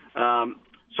did.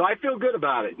 So I feel good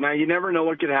about it. Now, you never know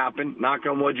what could happen. Knock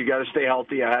on wood, you got to stay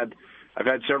healthy. I've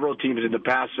had several teams in the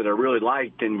past that I really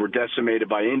liked and were decimated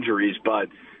by injuries, but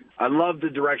I love the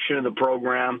direction of the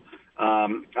program.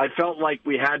 I felt like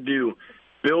we had to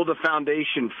build a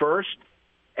foundation first,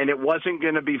 and it wasn't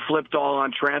going to be flipped all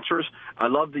on transfers. I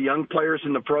love the young players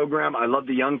in the program. I love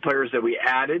the young players that we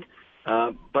added.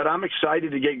 But I'm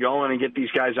excited to get going and get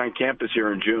these guys on campus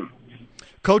here in June.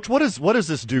 Coach, what does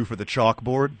this do for the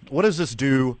chalkboard? What does this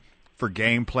do for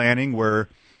game planning where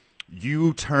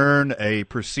you turn a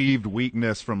perceived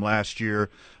weakness from last year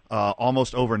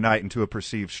almost overnight into a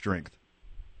perceived strength?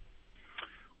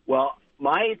 Well,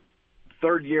 my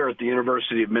third year at the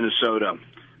University of Minnesota,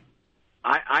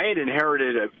 I had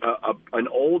inherited an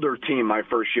older team my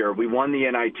first year. We won the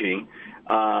NIT.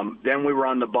 Then we were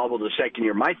on the bubble the second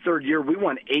year. My third year, we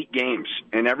won 8 games,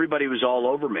 and everybody was all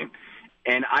over me.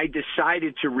 And I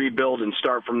decided to rebuild and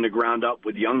start from the ground up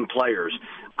with young players.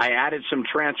 I added some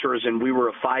transfers, and we were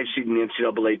a 5 seed in the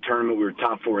NCAA tournament. We were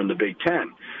top 4 in the Big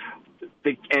Ten.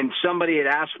 And somebody had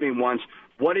asked me once,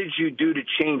 what did you do to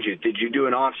change it? Did you do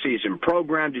an off-season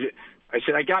program? I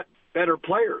said, I got better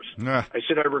players. I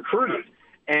said, I recruited.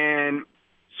 And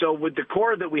so with the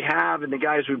core that we have and the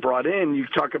guys we brought in, you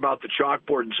talk about the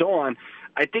chalkboard and so on,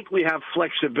 I think we have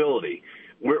flexibility.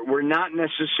 We're not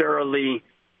necessarily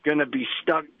going to be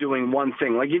stuck doing one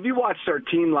thing. Like if you watched our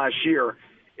team last year,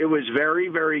 it was very,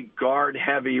 very guard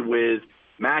heavy with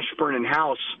Mashburn and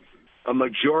House, a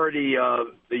majority of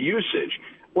the usage.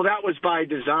 Well, that was by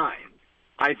design.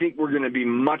 I think we're going to be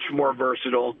much more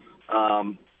versatile.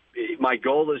 My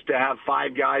goal is to have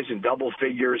 5 guys in double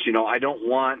figures. I don't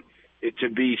want it to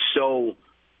be so,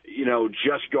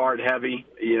 just guard heavy.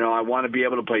 I want to be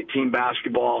able to play team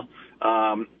basketball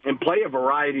and play a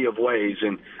variety of ways.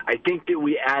 And I think that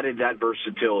we added that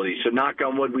versatility. So knock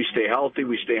on wood, we stay healthy,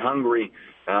 we stay hungry.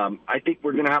 I think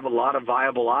we're going to have a lot of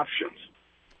viable options.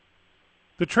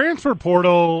 The transfer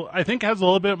portal, I think, has a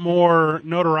little bit more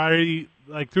notoriety,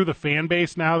 like through the fan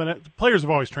base now than players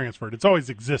have always transferred. It's always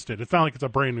existed. It's not like it's a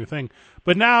brand new thing.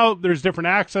 But now there's different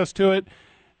access to it.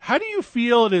 How do you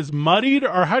feel it is muddied,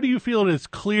 or how do you feel it has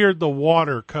cleared the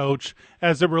water, Coach,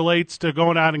 as it relates to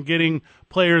going out and getting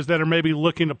players that are maybe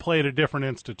looking to play at a different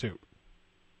institute?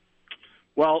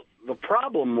 Well, the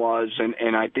problem was,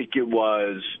 and I think it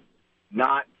was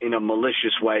not in a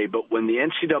malicious way, but when the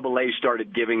NCAA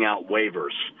started giving out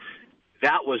waivers,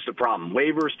 that was the problem.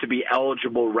 Waivers to be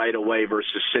eligible right away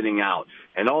versus sitting out.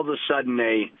 And all of a sudden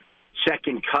a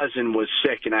second cousin was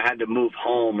sick and I had to move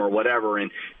home or whatever,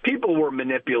 and people were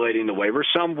manipulating the waiver.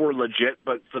 Some were legit,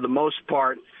 but for the most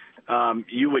part,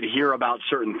 you would hear about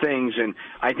certain things, and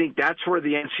I think that's where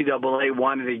the NCAA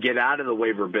wanted to get out of the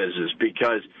waiver business,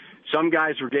 because some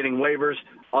guys were getting waivers,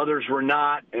 others were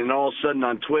not, and all of a sudden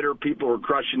on Twitter, people were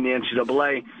crushing the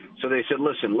NCAA. So they said,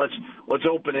 listen, let's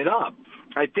open it up.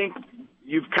 I think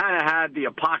you've kind of had the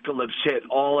apocalypse hit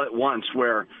all at once,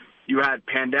 where you had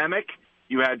pandemic,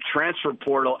 you had transfer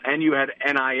portal, and you had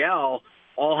NIL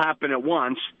all happen at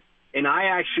once. And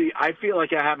I feel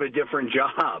like I have a different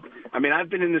job. I mean, I've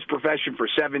been in this profession for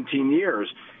 17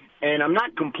 years, and I'm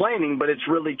not complaining, but it's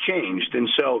really changed. And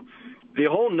so the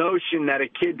whole notion that a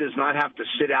kid does not have to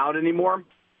sit out anymore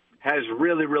has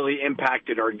really, really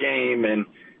impacted our game. And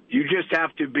you just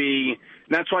have to be –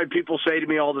 and that's why people say to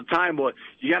me all the time, well,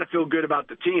 you got to feel good about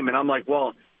the team. And I'm like,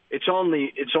 well, it's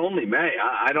only May.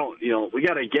 I don't – we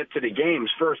got to get to the games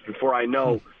first before I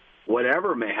know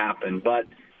whatever may happen. But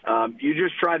you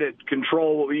just try to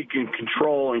control what you can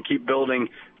control and keep building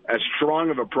as strong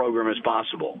of a program as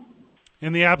possible.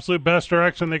 In the absolute best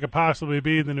direction they could possibly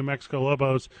be, the New Mexico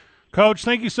Lobos. Coach,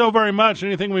 thank you so very much.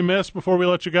 Anything we missed before we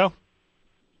let you go?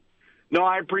 No,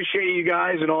 I appreciate you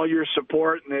guys and all your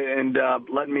support and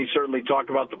letting me certainly talk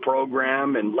about the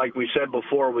program. And like we said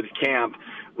before with camp,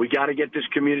 we got to get this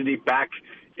community back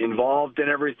involved in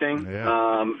everything.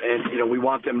 Yeah. And we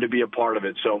want them to be a part of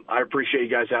it. So I appreciate you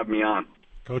guys having me on.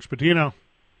 Coach Patino,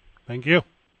 thank you.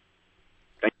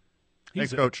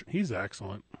 Thanks, Coach. He's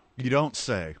excellent. You don't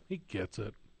say. He gets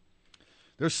it.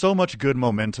 There's so much good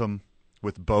momentum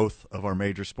with both of our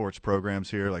major sports programs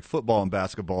here. Like football and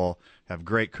basketball have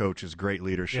great coaches, great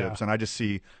leaderships, and I just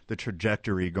see the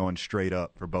trajectory going straight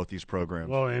up for both these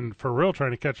programs. Well, and for real, trying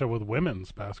to catch up with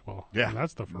women's basketball. Yeah. And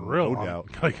that's the for real. No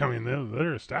doubt. Like, I mean,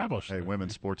 they're established. Hey,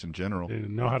 women's sports in general. They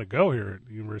know how to go here at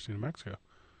the University of New Mexico.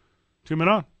 2 Men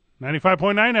On,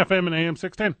 95.9 FM and AM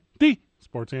 610, the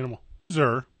sports animal.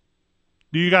 Sir,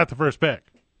 you got the first pick.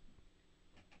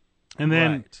 And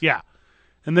then, right. Yeah.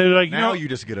 And then, like, now you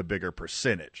just get a bigger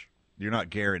percentage. You're not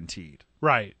guaranteed.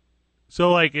 Right.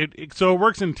 So, like, it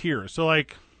works in tiers. So,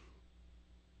 like,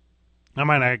 I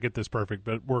might not get this perfect,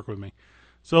 but work with me.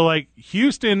 So, like,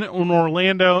 Houston and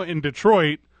Orlando and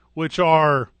Detroit, which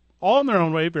are all in their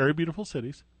own way very beautiful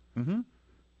cities,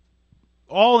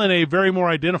 all in a very more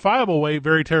identifiable way,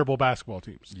 very terrible basketball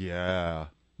teams. Yeah.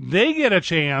 They get a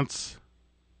chance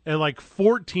at, like,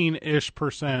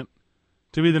 14-ish%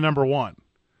 to be the number one.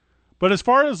 But as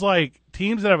far as, like,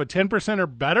 teams that have a 10% or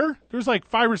better, there's, like,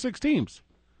 5 or 6 teams,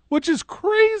 which is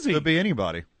crazy. Could be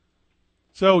anybody.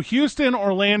 So Houston,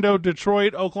 Orlando,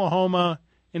 Detroit, Oklahoma,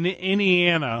 and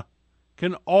Indiana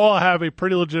can all have a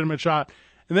pretty legitimate shot.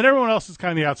 And then everyone else is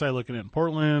kind of the outside looking in.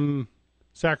 Portland,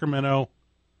 Sacramento.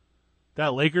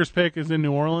 That Lakers pick is in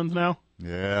New Orleans now.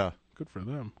 Yeah. Good for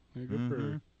them. Yeah,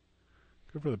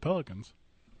 good for the Pelicans.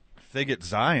 If they get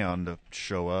Zion to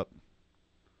show up.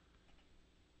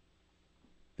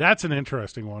 That's an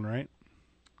interesting one, right?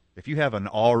 If you have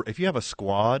a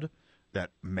squad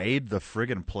that made the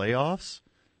friggin' playoffs,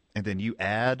 and then you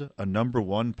add a number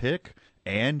 1 pick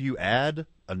and you add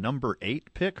a number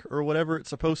 8 pick or whatever it's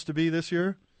supposed to be this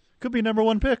year, could be number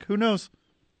 1 pick. Who knows?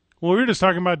 Well, we were just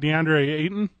talking about DeAndre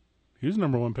Ayton. He was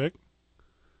number 1 pick.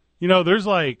 There's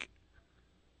the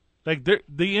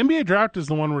NBA draft is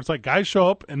the one where it's like guys show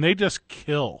up and they just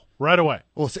kill right away.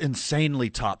 Well, it's insanely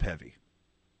top heavy.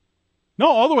 No,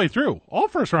 all the way through. All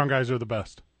first-round guys are the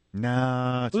best.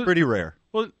 Nah, it's pretty rare.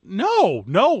 Well, no,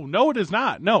 it is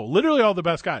not. No, literally all the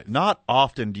best guys. Not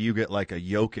often do you get like a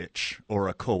Jokic or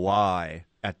a Kawhi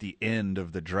at the end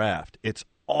of the draft. It's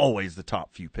always the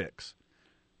top few picks.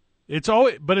 It's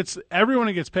everyone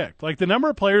that gets picked. Like the number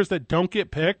of players that don't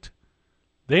get picked,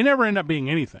 they never end up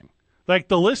being anything. Like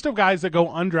the list of guys that go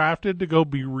undrafted to go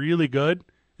be really good,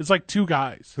 it's like 2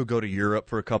 guys. Who go to Europe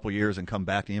for a couple years and come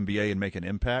back to the NBA and make an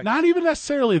impact? Not even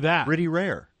necessarily that. Pretty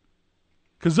rare.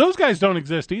 Because those guys don't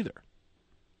exist either.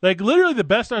 Like literally the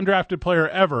best undrafted player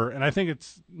ever, and I think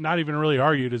it's not even really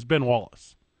argued, is Ben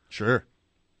Wallace. Sure.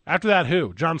 After that,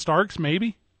 who? John Starks,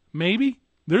 maybe? Maybe?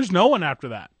 There's no one after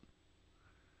that.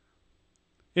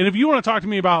 And if you want to talk to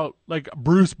me about, like,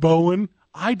 Bruce Bowen,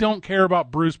 I don't care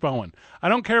about Bruce Bowen. I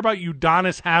don't care about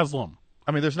Udonis Haslem.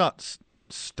 I mean, there's not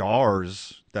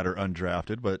stars that are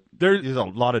undrafted, but There's there's a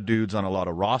lot of dudes on a lot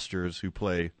of rosters who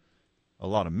play a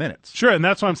lot of minutes. Sure, and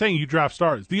that's why I'm saying you draft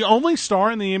stars. The only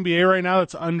star in the NBA right now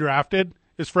that's undrafted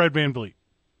is Fred VanVleet.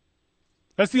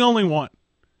 That's the only one.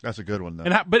 That's a good one, though.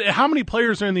 But how many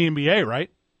players are in the NBA, right?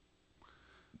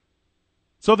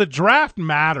 So the draft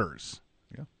matters.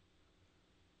 Yeah.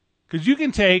 Because you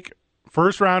can take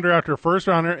first rounder after first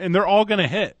rounder, and they're all going to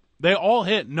hit. They all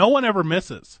hit. No one ever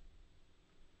misses.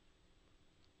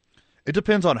 It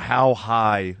depends on how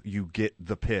high you get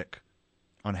the pick,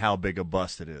 on how big a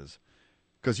bust it is.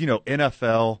 Because,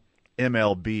 NFL,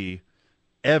 MLB,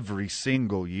 every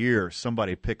single year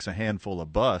somebody picks a handful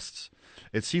of busts.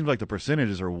 It seems like the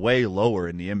percentages are way lower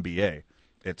in the NBA.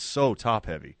 It's so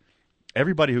top-heavy.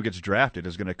 Everybody who gets drafted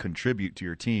is going to contribute to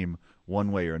your team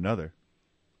one way or another.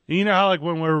 You know how, like,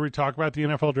 whenever we talk about the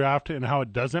NFL draft and how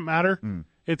it doesn't matter?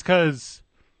 It's because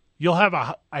you'll have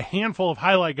a handful of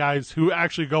highlight guys who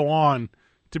actually go on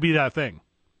to be that thing.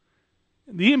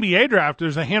 The NBA draft,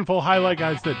 there's a handful of highlight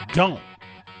guys that don't.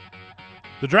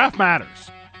 The draft matters,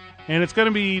 and it's going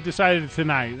to be decided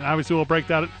tonight. And obviously, we'll break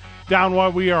that down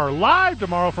while we are live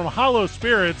tomorrow from Hollow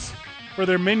Spirits for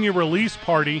their menu release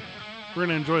party. We're going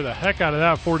to enjoy the heck out of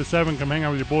that. 4 to 7. Come hang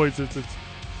out with your boys. It's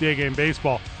day game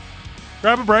baseball.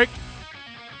 Grab a break.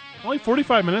 Only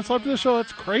 45 minutes left of the show.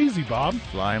 That's crazy, Bob.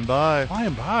 Flying by.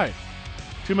 Flying by.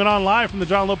 2 Men On live from the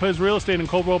John Lopez Real Estate and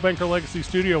Coldwell Banker Legacy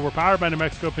Studio. We're powered by New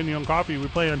Mexico Pinon Coffee. We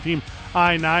play on Team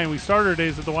I-9. We start our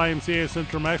days at the YMCA of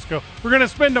Central Mexico. We're going to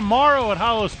spend tomorrow at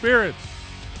Hollow Spirits.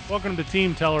 Welcome to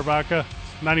Team Teller Vodka.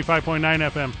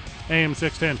 95.9 FM, AM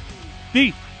 610.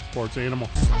 The Sports Animal.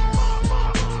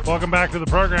 Welcome back to the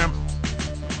program.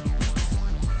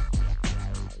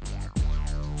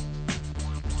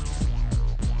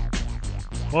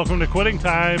 Welcome to quitting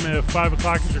time if 5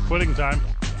 o'clock is your quitting time.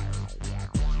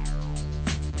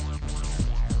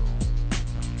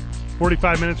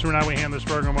 45 minutes from now, we hand this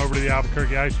program over to the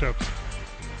Albuquerque Ice Topes.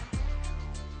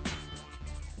 You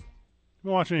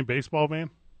been watching any baseball,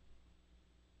 man?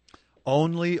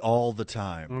 Only all the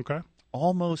time. Okay.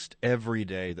 Almost every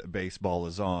day that baseball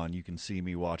is on, you can see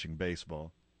me watching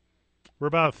baseball. We're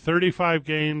about 35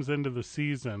 games into the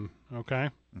season, okay?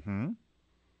 Mm-hmm.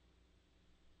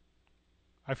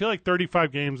 I feel like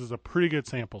 35 games is a pretty good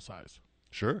sample size.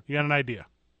 Sure. You got an idea?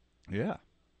 Yeah.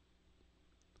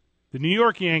 The New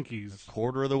York Yankees.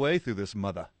 Quarter of the way through this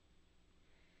mother.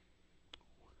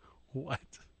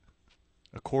 What?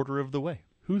 A quarter of the way.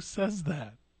 Who says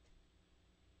that?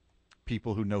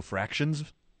 People who know fractions.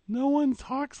 No one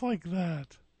talks like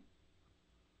that.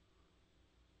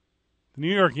 The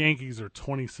New York Yankees are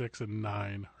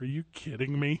 26-9. Are you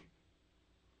kidding me?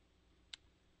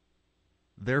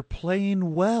 They're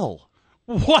playing well.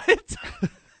 What?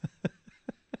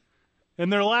 In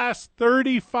their last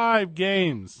 35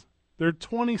 games, they're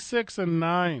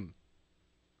 26-9.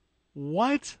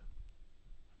 What?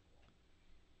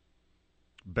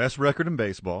 Best record in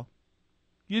baseball.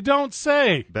 You don't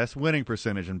say. Best winning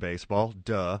percentage in baseball.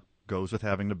 Duh. Goes with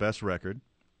having the best record.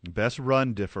 Best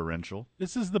run differential.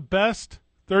 This is the best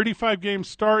 35-game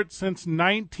start since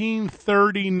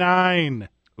 1939.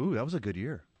 Ooh, that was a good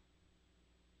year.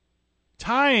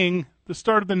 Tying the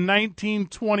start of the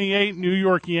 1928 New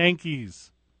York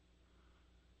Yankees.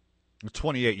 The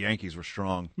 28 Yankees were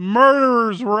strong.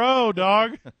 Murderers Row,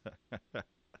 dog.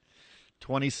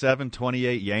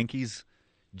 27-28 Yankees.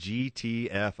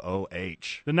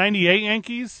 GTFOH. The 98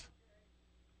 Yankees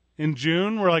in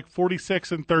June were like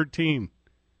 46-13.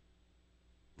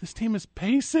 This team is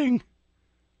pacing.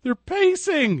 They're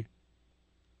pacing.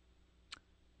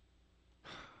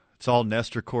 It's all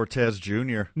Nestor Cortez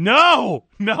Jr. No,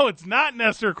 it's not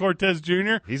Nestor Cortez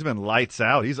Jr. He's been lights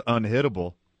out. He's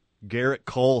unhittable. Garrett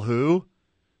Cole, who?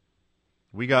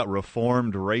 We got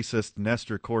reformed racist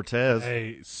Nestor Cortez.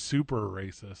 Hey, super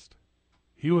racist.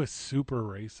 He was super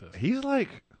racist. He's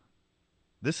like,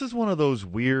 this is one of those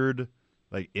weird,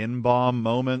 like, in-bomb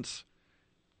moments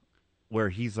where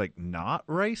he's, like, not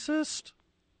racist.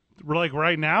 We're like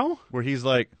right now? Where he's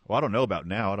like, well, I don't know about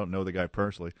now. I don't know the guy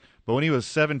personally. But when he was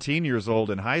 17 years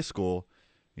old in high school,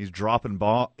 he's dropping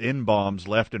in-bombs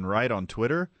left and right on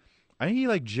Twitter. I think he,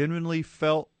 like, genuinely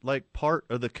felt like part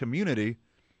of the community,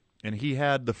 and he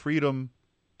had the freedom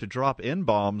to drop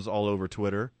in-bombs all over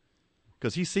Twitter.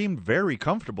 Because he seemed very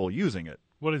comfortable using it.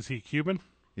 What is he, Cuban?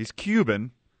 He's Cuban,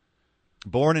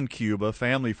 born in Cuba,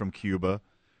 family from Cuba,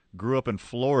 grew up in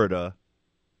Florida.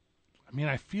 I mean,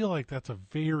 I feel like that's a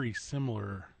very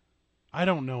similar... I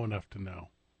don't know enough to know.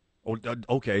 Oh,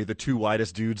 okay, the two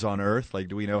whitest dudes on Earth. Like,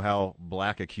 do we know how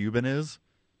black a Cuban is?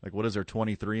 Like, what does their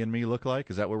 23andMe look like?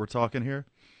 Is that what we're talking here?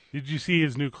 Did you see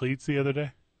his new cleats the other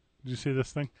day? Did you see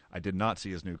this thing? I did not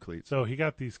see his new cleats. So he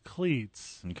got these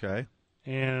cleats, Okay.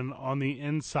 and on the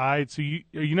inside, so you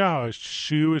know how a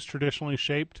shoe is traditionally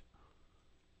shaped?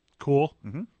 Cool.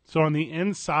 Mhm. So on the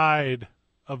inside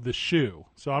of the shoe,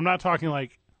 so I'm not talking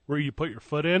like where you put your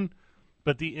foot in,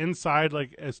 but the inside,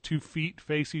 like as 2 feet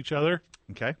face each other,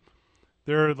 Okay.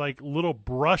 there are like little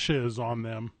brushes on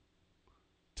them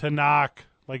to knock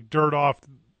like dirt off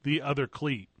the other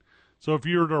cleat. So if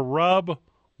you were to rub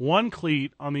one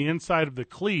cleat on the inside of the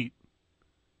cleat,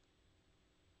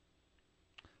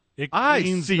 it I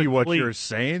cleans see the what cleat. you're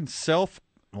saying.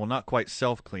 Well, not quite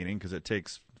self-cleaning because it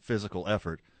takes physical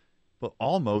effort, but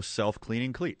almost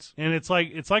self-cleaning cleats. And it's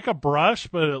like a brush,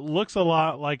 but it looks a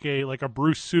lot like a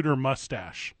Bruce Sutter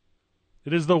mustache.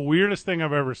 It is the weirdest thing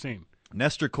I've ever seen.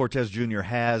 Nestor Cortez Jr.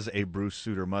 has a Bruce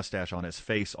Sutter mustache on his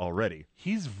face already.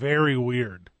 He's very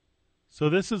weird. So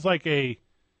this is like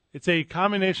it's a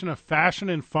combination of fashion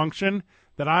and function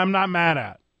that I'm not mad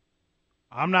at.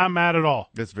 I'm not mad at all.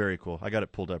 That's very cool. I got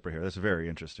it pulled up right here. That's very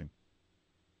interesting.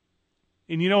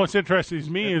 And you know what's interesting to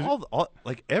me is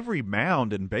Like every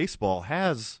mound in baseball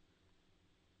has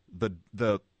the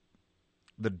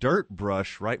dirt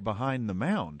brush right behind the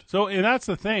mound. so, and that's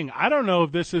the thing. I don't know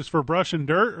if this is for brushing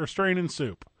dirt or straining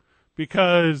soup,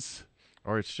 because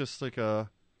Or it's just like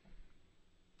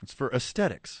it's for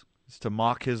aesthetics. It's to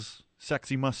mock his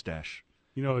sexy mustache.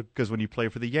 you know. Because when you play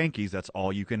for the Yankees, that's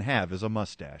all you can have is a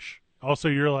mustache. Also,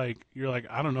 you're like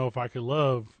I don't know if I could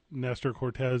love Nestor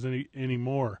Cortez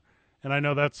anymore, and I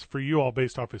know that's for you all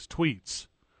based off his tweets,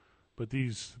 but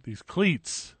these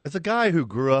cleats, As a guy who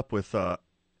grew up with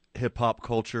hip-hop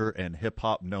culture and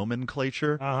hip-hop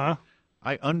nomenclature,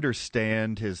 I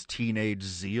understand his teenage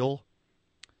zeal.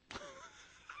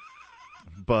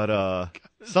 But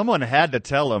someone had to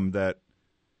tell him that,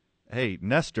 hey,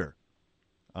 Nestor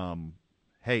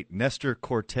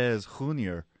Cortez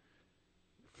Jr.,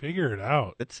 figure it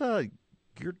out. it's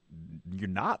you're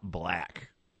not black.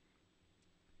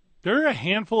 There are a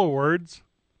handful of words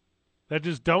that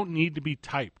just don't need to be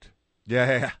typed.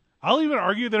 Yeah, I'll even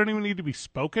argue they don't even need to be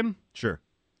spoken. sure.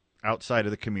 Outside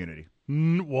of the community.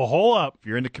 Well, hold up. If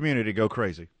you're in the community, go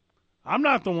crazy. I'm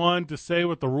not the one to say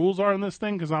what the rules are in this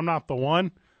thing because I'm not the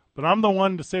one, but I'm the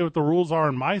one to say what the rules are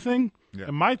in my thing. Yeah.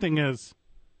 And my thing is,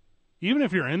 even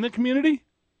if you're in the community,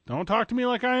 don't talk to me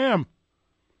like I am.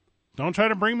 Don't try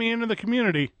to bring me into the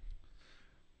community.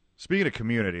 Speaking of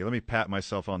community, let me pat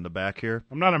myself on the back here.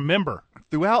 I'm not a member.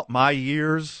 Throughout my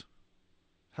years,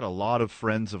 had a lot of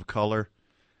friends of color,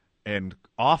 and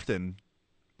often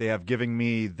they have given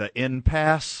me the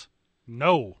in-pass.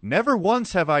 No. Never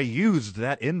once have I used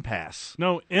that in-pass.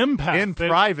 No impact. In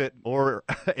private or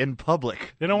in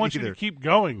public. They don't want you either. to keep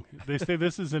going. They say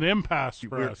this is an impasse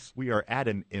for us. We are at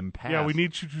an impasse. Yeah, we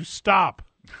need you to stop.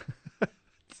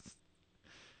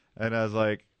 And I was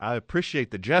like, I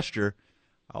appreciate the gesture.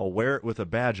 I'll wear it with a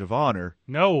badge of honor,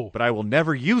 No. but I will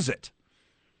never use it.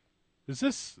 Is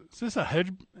this a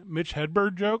Mitch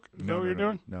Hedberg joke? Is that what you're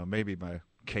doing? No, maybe my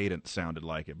cadence sounded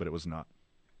like it, but it was not.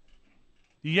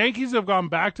 The Yankees have gone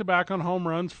back-to-back on home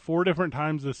runs 4 different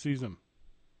times this season.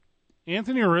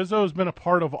 Anthony Rizzo has been a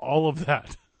part of all of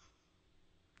that.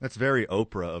 That's very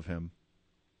Oprah of him.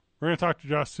 We're going to talk to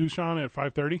Josh Sushan at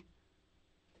 5:30.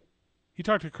 He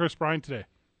talked to Chris Bryant today.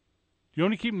 Do you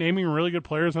want to keep naming really good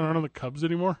players that aren't on the Cubs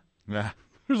anymore? Yeah.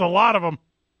 There's a lot of them.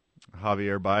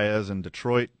 Javier Baez in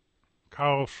Detroit,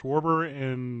 Kyle Schwarber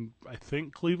in, I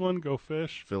think, Cleveland. Go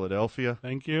Fish. Philadelphia.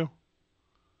 Thank you.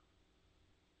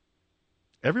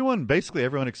 Basically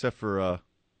everyone except for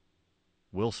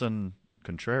Wilson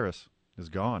Contreras is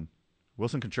gone.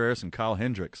 Wilson Contreras and Kyle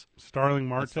Hendricks. Starling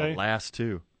That's Marte. the last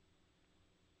two.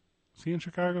 Was he in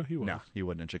Chicago? He was. No, he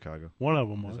wasn't in Chicago. One of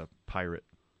them He was. was a Pirate.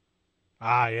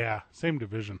 Ah, yeah. Same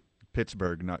division.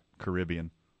 Pittsburgh, not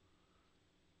Caribbean.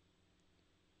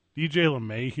 DJ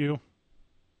LeMahieu.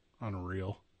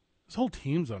 Unreal. This whole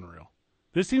team's unreal.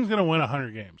 This team's going to win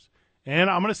 100 games. And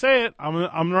I'm going to say it. I'm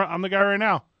the guy right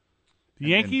now. The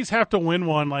Yankees have to win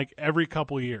one like every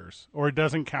couple years, or it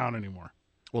doesn't count anymore.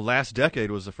 Well, last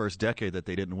decade was the first decade that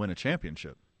they didn't win a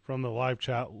championship. From the live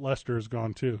chat, Lester is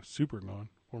gone too. Super gone.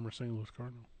 Former St. Louis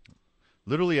Cardinal.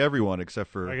 Literally everyone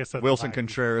except for I guess that's Wilson fine.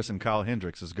 Contreras and Kyle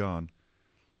Hendricks is gone.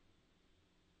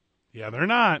 Yeah, they're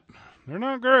not. They're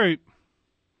not great.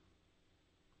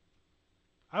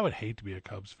 I would hate to be a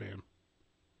Cubs fan.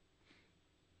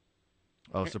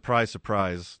 Oh, surprise,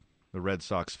 surprise. The Red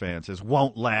Sox fan says,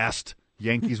 won't last.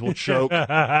 Yankees will choke.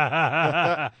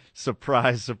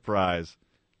 Surprise, surprise.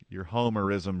 Your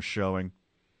homerism showing.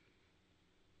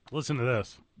 Listen to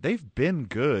this. They've been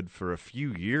good for a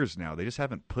few years now. They just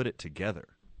haven't put it together.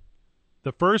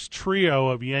 The first trio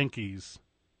of Yankees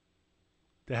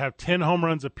to have 10 home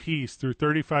runs apiece through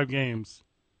 35 games.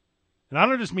 And I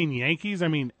don't just mean Yankees, I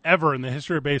mean ever in the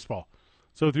history of baseball.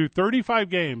 So through 35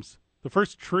 games, the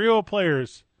first trio of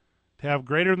players to have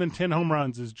greater than 10 home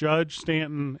runs is Judge,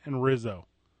 Stanton, and Rizzo.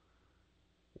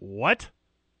 What?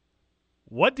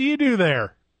 What do you do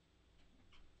there?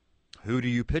 Who do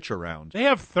you pitch around? They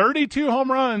have 32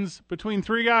 home runs between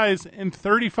three guys in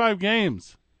 35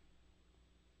 games.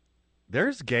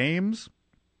 There's games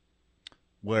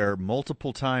where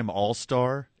multiple-time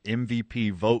All-Star,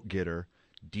 MVP vote getter,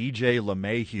 DJ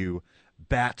LeMahieu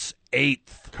bats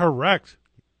 8th. Correct.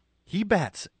 He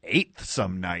bats 8th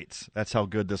some nights. That's how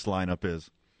good this lineup is.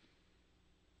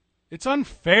 It's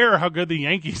unfair how good the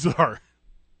Yankees are.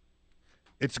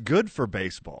 It's good for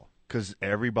baseball because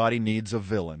everybody needs a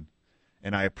villain.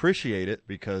 And I appreciate it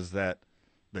because the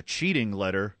cheating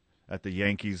letter that the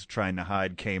Yankees trying to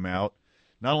hide came out.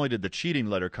 Not only did the cheating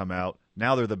letter come out,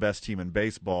 now they're the best team in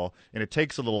baseball, and it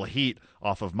takes a little heat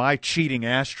off of my cheating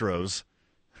Astros.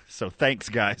 So thanks,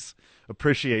 guys.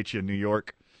 Appreciate you, New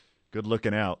York. Good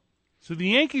looking out. So the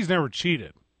Yankees never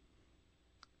cheated.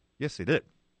 Yes, they did.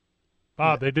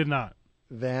 Bob, they did not.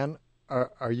 Van,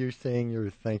 are you saying you're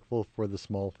thankful for the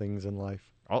small things in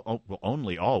life? Well,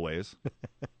 only always.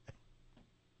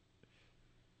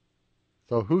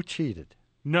 So who cheated?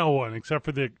 No one except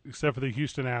for the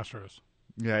Houston Astros.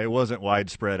 Yeah, it wasn't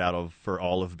widespread for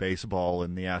all of baseball,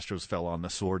 and the Astros fell on the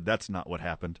sword. That's not what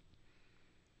happened.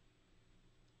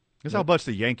 That's how much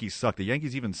the Yankees suck. The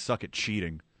Yankees even suck at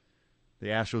cheating. The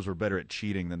Astros were better at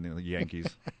cheating than the Yankees.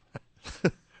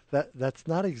 That's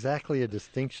not exactly a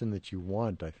distinction that you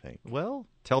want, I think. Well,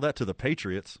 tell that to the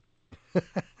Patriots.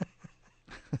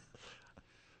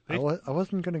 I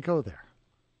wasn't going to go there.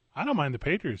 I don't mind the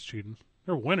Patriots cheating.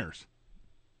 They're winners.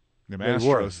 The They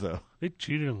Astros, were. though. They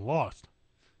cheated and lost.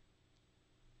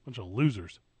 Bunch of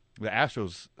losers. The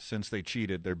Astros, since they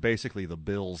cheated, they're basically the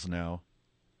Bills now.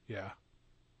 Yeah.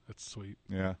 That's sweet.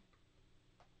 Yeah. At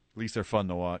least they're fun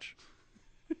to watch.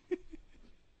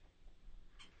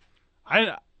 I'm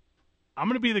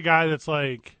going to be the guy that's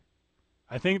like,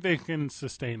 I think they can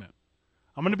sustain it.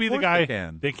 I'm going to be the guy. They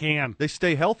can. They can. They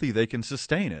stay healthy, they can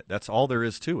sustain it. That's all there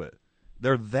is to it.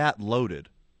 They're that loaded.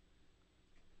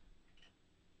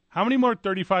 How many more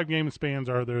 35-game spans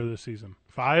are there this season?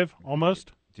 5,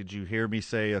 almost? Did you hear me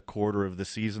say a quarter of the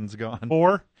season's gone?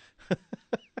 4?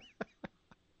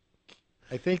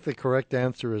 I think the correct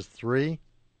answer is 3.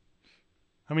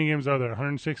 How many games are there?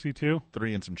 162?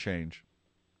 3 and some change.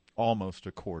 Almost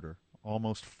a quarter.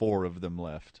 Almost 4 of them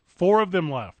left. 4 of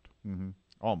them left. Mm-hmm.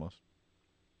 Almost.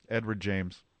 Edward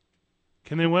James.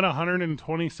 Can they win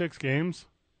 126 games?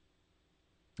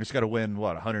 Just got to win,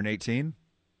 118?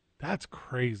 That's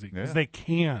crazy, because Yeah. they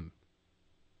can.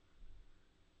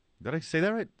 Did I say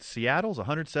that right? Seattle's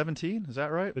 117? Is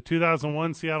that right? The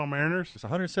 2001 Seattle Mariners? It's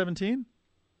 117?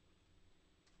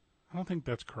 I don't think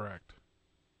that's correct.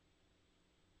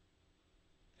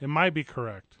 It might be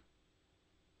correct.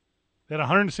 They had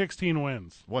 116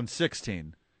 wins.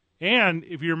 116. And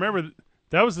if you remember,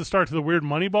 that was the start to the weird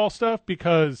Moneyball stuff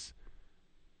because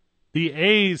the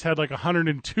A's had like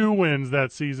 102 wins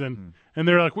that season. And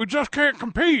they're like, we just can't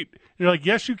compete. And you're like,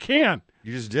 yes, you can.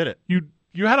 You just did it.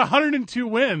 You had 102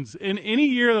 wins. In any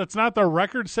year that's not the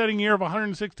record-setting year of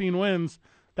 116 wins,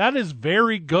 that is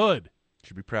very good. You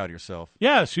should be proud of yourself.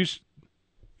 Yes,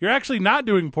 you're actually not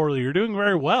doing poorly. You're doing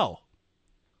very well.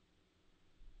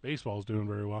 Baseball's doing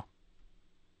very well.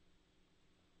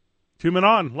 2 Men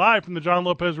On, live from the John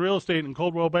Lopez Real Estate and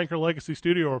Coldwell Banker Legacy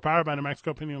Studio. We're powered by New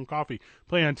Mexico Pinion Coffee.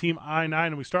 Play on Team I-9,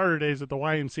 and we start our days at the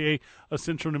YMCA of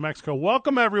Central New Mexico.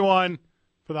 Welcome, everyone,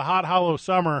 for the hot, hollow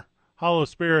summer. Hollow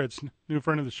Spirits, new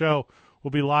friend of the show,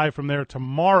 will be live from there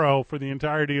tomorrow for the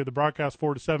entirety of the broadcast,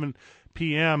 4 to 7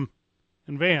 p.m.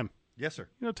 And Van, Yes, sir.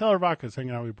 Teller Vodka's hanging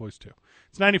out with your boys, too.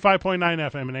 It's 95.9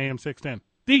 FM and AM 610,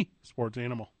 the sports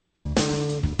animal.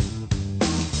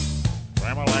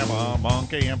 Llama, llama,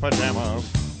 monkey in pajamas.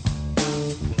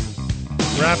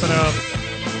 Wrapping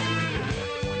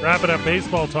up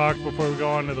baseball talk before we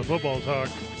go on to the football talk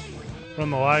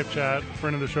from the live chat.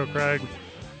 Friend of the show, Craig,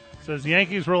 says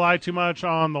Yankees rely too much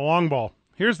on the long ball.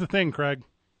 Here's the thing, Craig.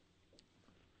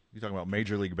 You talking about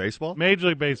Major League Baseball? Major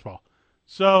League Baseball.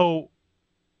 So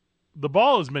the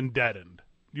ball has been deadened.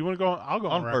 Do you want to go? I'll go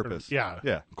on record. purpose. Yeah.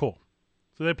 Yeah. Cool.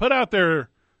 So they put out there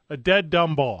a dead,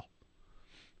 dumb ball.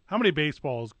 How many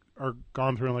baseballs are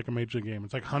gone through in like a major league game?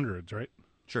 It's like hundreds, right?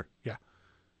 Sure. Yeah.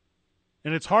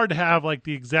 And it's hard to have like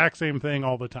the exact same thing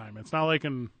all the time. It's not like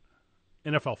in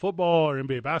NFL football or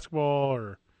NBA basketball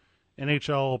or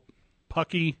NHL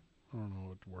pucky. I don't know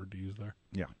what word to use there.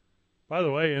 Yeah. By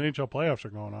the way, NHL playoffs are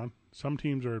going on. Some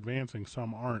teams are advancing,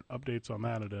 some aren't. Updates on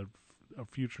that at a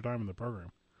future time in the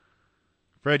program.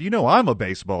 Fred, you know I'm a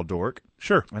baseball dork.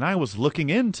 Sure. And I was looking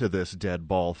into this dead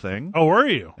ball thing. Oh, were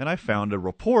you? And I found a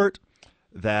report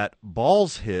that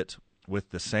balls hit with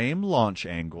the same launch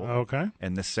angle Okay.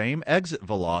 and the same exit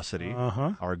velocity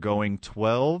are going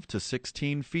 12 to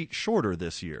 16 feet shorter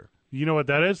this year. You know what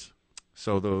that is?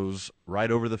 So those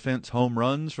right over the fence home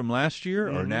runs from last year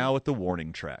are now at the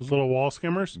warning track. Those little wall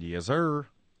skimmers? Yes, sir.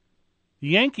 The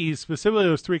Yankees, specifically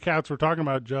those three cats we're talking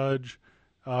about, Judge,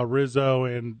 Rizzo,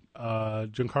 and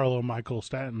Giancarlo Michael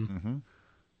Stanton,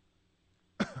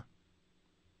 they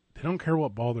don't care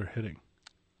what ball they're hitting.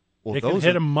 Well, They can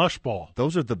hit a mush ball.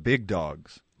 Those are the big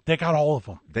dogs. They got all of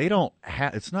them. They don't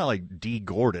have. It's not like D.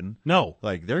 Gordon. No.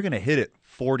 Like they're going to hit it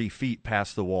 40 feet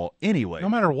past the wall anyway. No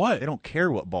matter what. They don't care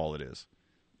what ball it is.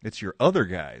 It's your other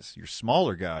guys, your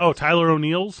smaller guys. Oh, Tyler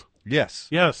O'Neill's? Yes.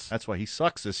 Yes. That's why he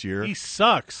sucks this year. He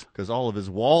sucks. Because all of his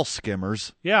wall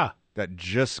skimmers Yeah. that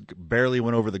just barely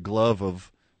went over the glove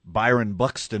of Byron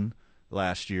Buxton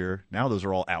last year, now those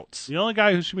are all outs. The only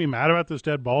guy who should be mad about this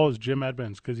dead ball is Jim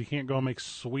Edmonds because he can't go and make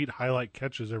sweet highlight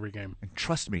catches every game. And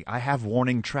trust me, I have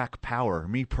warning track power.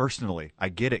 Me personally. I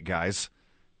get it, guys.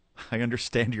 I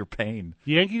understand your pain.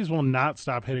 The Yankees will not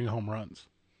stop hitting home runs.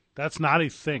 That's not a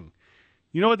thing.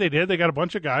 You know what they did? They got a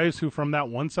bunch of guys who from that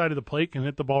one side of the plate can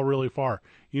hit the ball really far.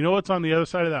 You know what's on the other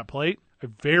side of that plate? A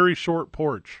very short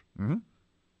porch. Mm-hmm.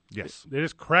 Yes. They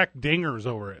just crack dingers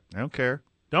over it. I don't care.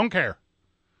 Don't care.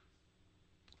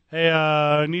 Hey,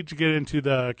 I need to get into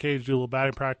the cage, do a little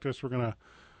batting practice. We're going to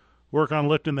work on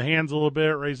lifting the hands a little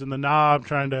bit, raising the knob,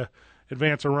 trying to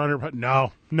advance a runner. But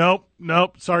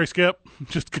nope. Sorry, Skip.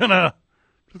 Just gonna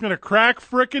crack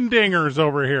frickin' dingers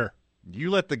over here.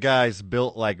 You let the guys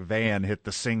built like Van hit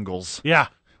the singles. Yeah.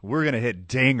 We're going to hit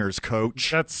dingers, coach.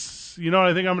 That's, you know what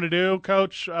I think I'm going to do,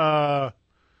 Coach? I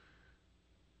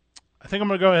think I'm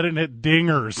going to go ahead and hit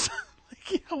dingers.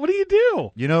 What do you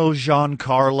do? You know,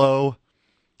 Giancarlo,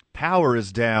 power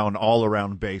is down all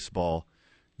around baseball.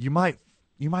 You might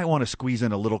want to squeeze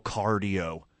in a little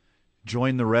cardio.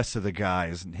 Join the rest of the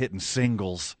guys and hitting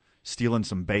singles, stealing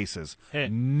some bases. Hey.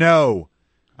 No.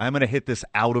 I'm going to hit this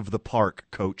out of the park,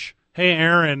 coach. Hey,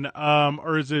 Aaron,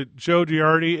 or is it Joe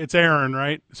Giardi? It's Aaron,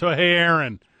 right? So, hey,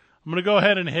 Aaron, I'm going to go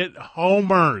ahead and hit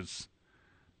homers.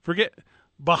 Forget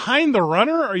behind the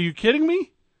runner? Are you kidding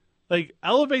me? Like,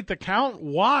 elevate the count?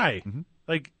 Why? Mm-hmm.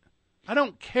 Like, I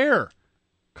don't care.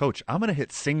 Coach, I'm going to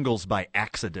hit singles by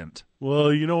accident.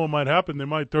 Well, you know what might happen? They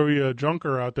might throw you a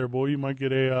junker out there, boy. You might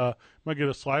get a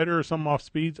slider or something off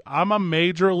speeds. I'm a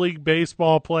Major League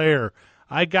Baseball player.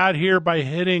 I got here by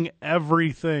hitting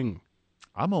everything.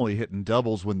 I'm only hitting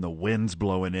doubles when the wind's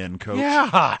blowing in, coach.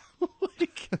 Yeah.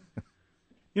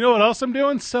 You know what else I'm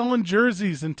doing? Selling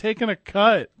jerseys and taking a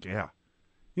cut. Yeah.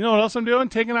 You know what else I'm doing?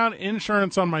 Taking out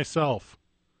insurance on myself.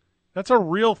 That's a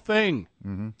real thing.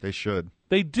 Mm-hmm. They should.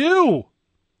 They do.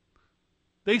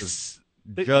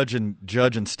 Judge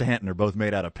and Stanton are both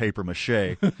made out of paper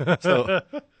mache. So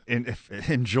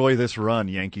enjoy this run,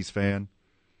 Yankees fan.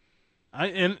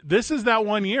 And this is that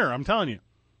 1 year, I'm telling you.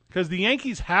 Because the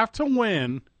Yankees have to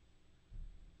win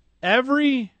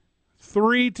every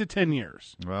 3 to 10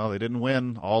 years. Well, they didn't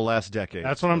win all last decade.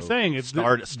 That's what I'm saying. It's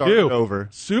start due. over.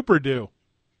 Super due.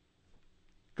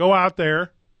 Go out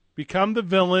there, become the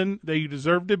villain that you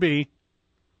deserve to be,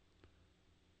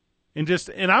 and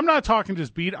I'm not talking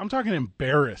just beat. I'm talking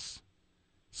embarrass.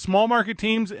 Small market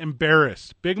teams,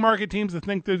 embarrass. Big market teams that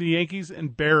think they're the Yankees,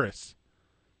 embarrass.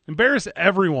 Embarrass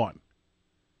everyone.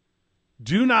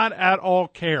 Do not at all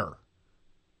care.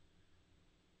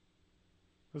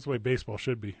 That's the way baseball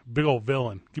should be. Big old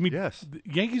villain. Give me. Yes. The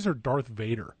Yankees are Darth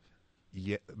Vader.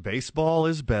 Yeah, baseball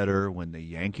is better when the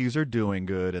Yankees are doing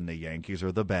good and the Yankees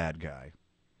are the bad guy.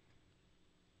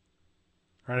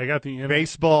 All right, I got the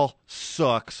Baseball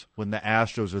sucks when the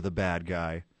Astros are the bad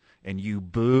guy, and you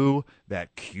boo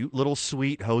that cute little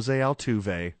sweet Jose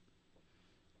Altuve.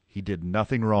 He did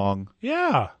nothing wrong.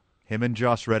 Yeah. Him and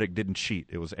Josh Reddick didn't cheat.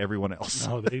 It was everyone else.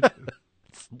 No, they.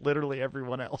 It's literally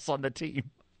everyone else on the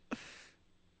team.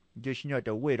 Just not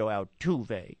the widow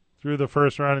Altuve. Through the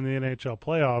first round in the NHL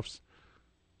playoffs.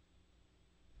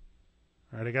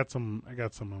 All right, I got some of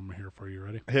them here for you.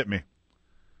 Ready? Hit me.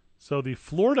 So the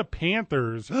Florida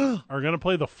Panthers are going to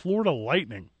play the Florida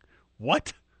Lightning.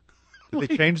 What? Did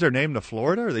they change their name to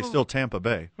Florida, or are they still Tampa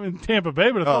Bay? I mean, Tampa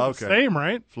Bay, but it's all the same,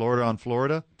 right? Florida on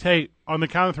Florida? Tate, on the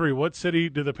count of three, what city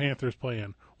do the Panthers play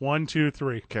in? 1, 2,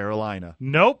 3. Carolina.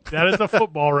 Nope, that is a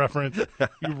football reference.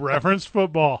 You referenced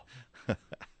football.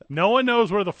 No one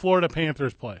knows where the Florida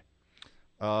Panthers play.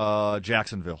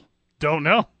 Jacksonville. Don't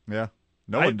know. Yeah.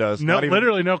 No one does. No,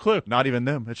 literally no clue. Not even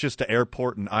them. It's just an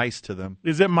airport and ice to them.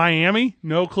 Is it Miami?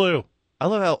 No clue. I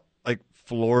love how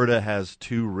Florida has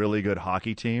 2 really good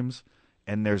hockey teams,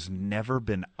 and there's never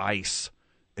been ice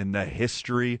in the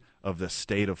history of the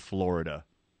state of Florida.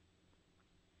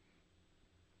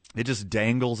 It just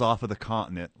dangles off of the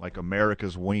continent like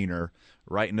America's wiener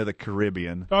right into the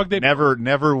Caribbean. Dog, they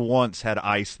never once had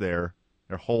ice there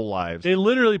their whole lives. They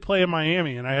literally play in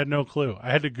Miami, and I had no clue. I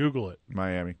had to Google it.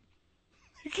 Miami.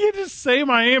 You can't just say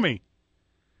Miami.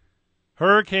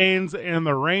 Hurricanes and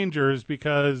the Rangers,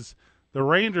 because the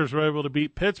Rangers were able to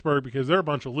beat Pittsburgh because they're a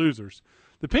bunch of losers.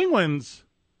 The Penguins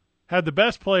had the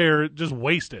best player just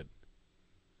wasted.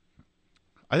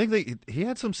 I think he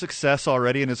had some success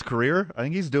already in his career. I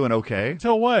think he's doing okay.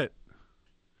 Tell what?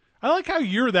 I like how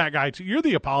you're that guy, too. You're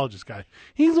the apologist guy.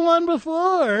 He's won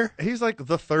before. He's like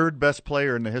the 3rd best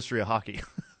player in the history of hockey.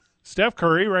 Steph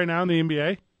Curry, right now in the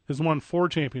NBA, has won 4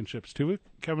 championships, 2 with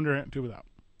Kevin Durant, 2 without.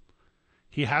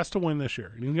 He has to win this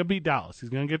year. He's going to beat Dallas. He's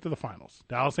going to get to the finals.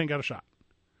 Dallas ain't got a shot.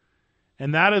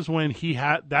 And that is when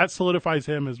that solidifies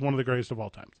him as one of the greatest of all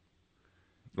time.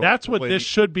 That's what this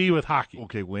should be with hockey.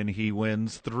 Okay, when he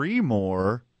wins 3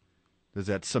 more, does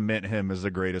that cement him as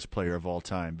the greatest player of all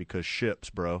time? Because ships,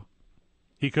 bro.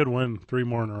 He could win 3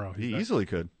 more in a row. He easily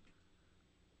could.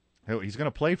 He's going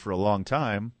to play for a long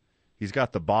time. He's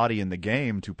got the body and the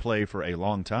game to play for a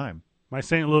long time. My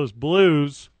St. Louis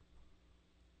Blues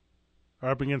are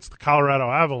up against the Colorado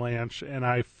Avalanche, and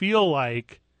I feel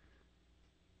like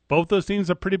both those teams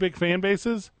have pretty big fan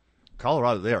bases.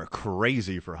 Colorado, they are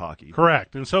crazy for hockey.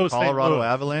 Correct. And so is Colorado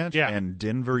Avalanche and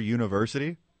Denver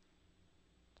University.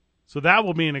 So that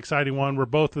will be an exciting one where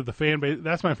both of the fan base.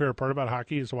 That's my favorite part about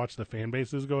hockey is to watch the fan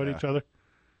bases go at each other.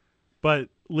 But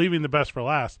leaving the best for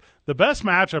last, the best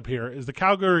matchup here is the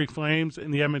Calgary Flames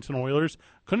and the Edmonton Oilers.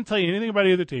 Couldn't tell you anything about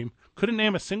either team. Couldn't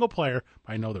name a single player,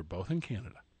 but I know they're both in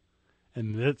Canada.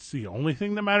 And that's the only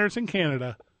thing that matters in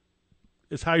Canada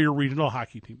is how your regional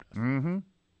hockey team does. Mm-hmm.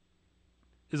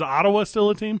 Is Ottawa still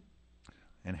a team?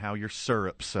 And how your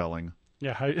syrup's selling.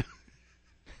 Yeah.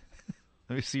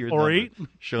 Let me see your or numbers. 8.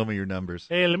 Show me your numbers.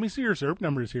 Hey, let me see your syrup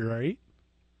numbers here, right?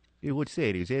 Hey, what's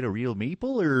that? Is that a real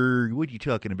maple, or what are you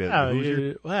talking about?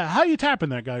 How you tapping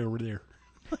that guy over there?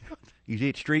 Is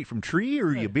it straight from tree,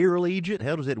 or you barrel age it?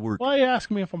 How does that work? Why you ask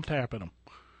me if I'm tapping him?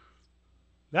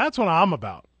 That's what I'm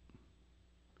about.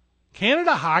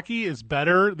 Canada hockey is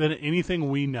better than anything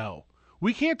we know.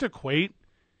 We can't equate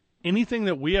anything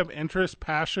that we have interest,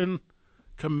 passion,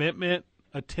 commitment,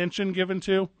 attention given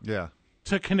to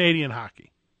Canadian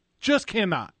hockey. Just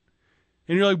cannot.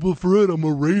 And you're like, well, Fred, I'm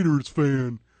a Raiders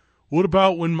fan. What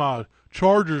about when my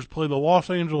Chargers play the Los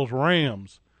Angeles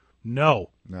Rams? No.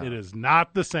 It is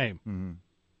not the same. Mm-hmm.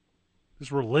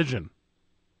 It's religion.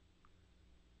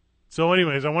 So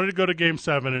anyways, I wanted to go to Game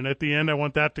 7, and at the end I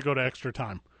want that to go to extra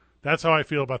time. That's how I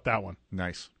feel about that one.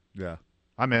 Nice. Yeah.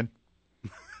 I'm in.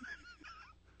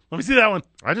 Let me see that one.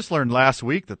 I just learned last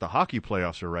week that the hockey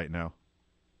playoffs are right now.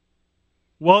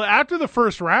 Well, after the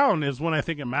first round is when I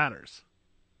think it matters.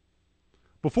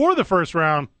 Before the first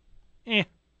round,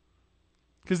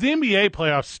 because the NBA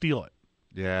playoffs steal it.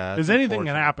 Yeah. Because anything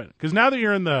can happen. Because now that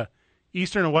you're in the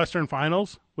Eastern and Western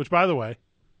Finals, which, by the way,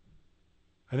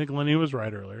 I think Lenny was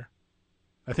right earlier.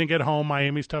 I think at home,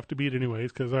 Miami's tough to beat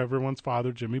anyways because everyone's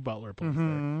father, Jimmy Butler, plays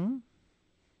there.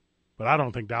 But I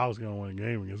don't think Dallas is going to win a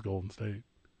game against Golden State.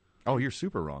 Oh, you're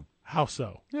super wrong. How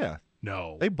so? Yeah.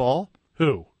 No. They ball.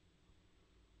 Who?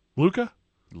 Luka?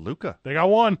 They got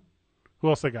one. Who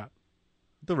else they got?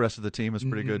 The rest of the team is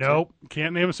pretty good, Nope.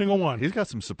 Can't name a single one. He's got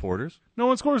some supporters. No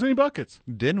one scores any buckets.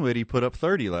 Dinwiddie put up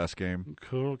 30 last game.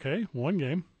 Cool. Okay, one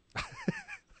game.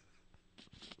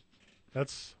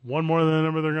 That's one more than the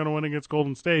number they're going to win against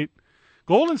Golden State.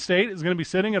 Golden State is going to be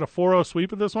sitting at a 4-0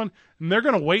 sweep of this one, and they're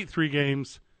going to wait 3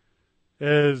 games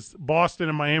as Boston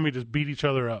and Miami just beat each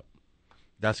other up.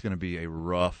 That's going to be a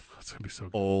rough, That's going to be so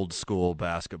good. old-school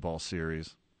basketball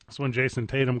series. That's when Jason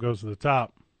Tatum goes to the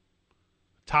top.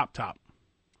 Top.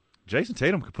 Jason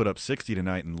Tatum could put up 60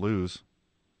 tonight and lose.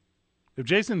 If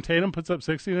Jason Tatum puts up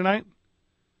 60 tonight,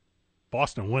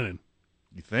 Boston winning.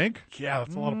 You think? Yeah,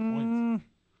 that's a lot of points.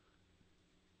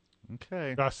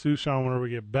 Okay. Josh Sushan whenever we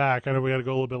get back. I know we got to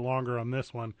go a little bit longer on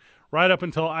this one. Right up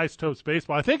until Ice Toast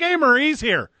Baseball. I think A-Marie's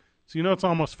here. So you know it's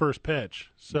almost first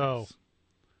pitch. So,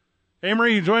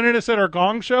 A-Marie, you joining us at our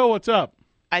Gong Show? What's up?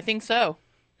 I think so.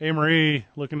 A-Marie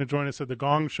looking to join us at the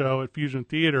Gong Show at Fusion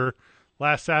Theater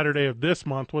last Saturday of this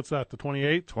month. What's that, the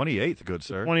 28th? 28th, good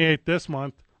sir. 28th this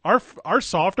month. Our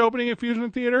soft opening at Fusion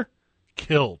Theater,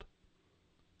 killed.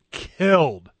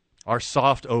 Our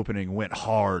soft opening went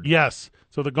hard. Yes.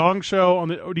 So the Gong Show are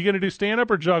you going to do stand-up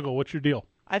or juggle? What's your deal?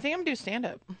 I think I'm going to do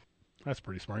stand-up. That's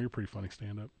pretty smart. You're pretty funny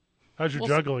stand-up. How's your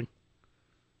juggling?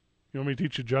 You want me to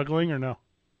teach you juggling or no?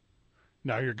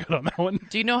 No, you're good on that one.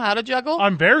 Do you know how to juggle?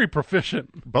 I'm very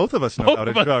proficient. Both of us know how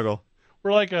to juggle.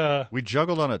 We're like we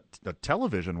juggled on a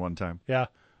television one time. Yeah.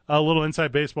 A little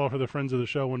inside baseball for the friends of the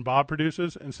show. When Bob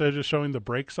produces, instead of just showing the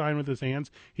brake sign with his hands,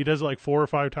 he does it like 4 or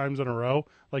 5 times in a row,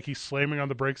 like he's slamming on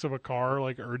the brakes of a car,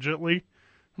 like urgently.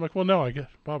 I'm like, well, no,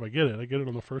 Bob, I get it. I get it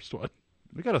on the first one.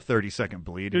 We got a 30-second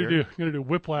bleed You're here. gonna do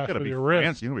whiplash with your You're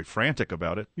wrist. gonna be frantic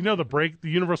about it. You know the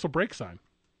universal brake sign.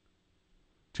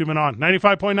 2 Men On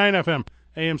 95.9 FM,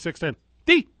 AM 610,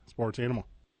 the Sports Animal.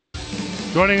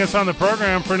 Joining us on the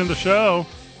program, friend of the show,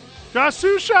 Josh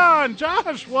Sushan.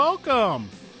 Josh, welcome.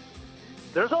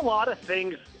 There's a lot of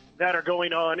things that are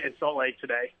going on in Salt Lake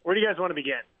today. Where do you guys want to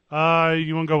begin?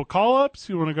 You want to go with call-ups?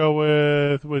 You want to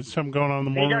go with something going on in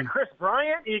the morning? You got Chris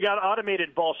Bryant. You got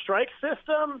automated ball strike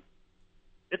system.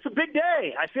 It's a big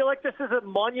day. I feel like this is a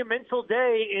monumental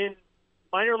day in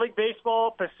minor league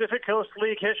baseball, Pacific Coast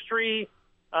League history,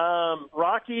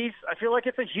 Rockies. I feel like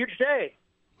it's a huge day.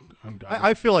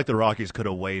 I feel like the Rockies could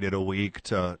have waited a week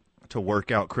to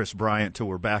work out Chris Bryant till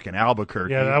we're back in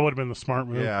Albuquerque. Yeah, that would have been the smart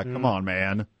move. Yeah, come on,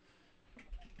 man.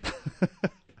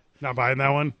 Not buying that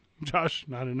one, Josh?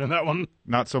 Not into that one?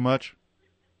 Not so much?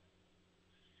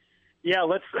 Yeah,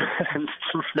 let's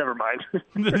 – never mind.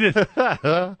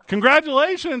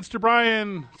 Congratulations to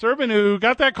Brian Serban, who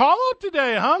got that call-up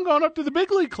today, going up to the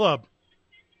big league club.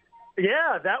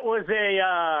 Yeah, that was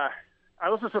that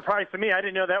was a surprise to me. I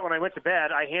didn't know that when I went to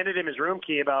bed. I handed him his room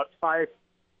key about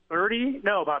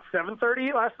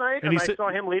 7:30 last night, and I saw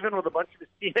him leaving with a bunch of his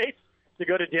teammates to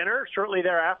go to dinner shortly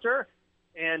thereafter.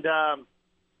 And I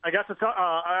got to talk.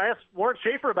 I asked Warren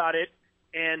Schaefer about it,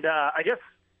 and I guess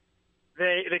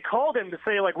they called him to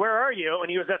say, like, where are you? And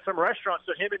he was at some restaurant,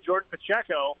 so him and Jordan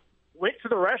Pacheco went to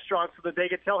the restaurant so that they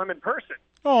could tell him in person.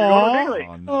 Oh, which is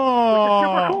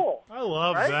super cool. I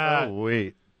love right? that. Oh,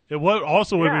 wait. It would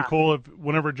be cool if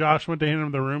whenever Josh went to hand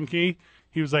him the room key,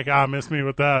 he was like, miss me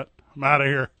with that. I'm out of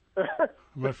here.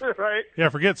 Right? Yeah,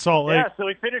 forget Salt Lake. Yeah, so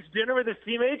he finished dinner with his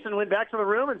teammates and went back to the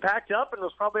room and packed up and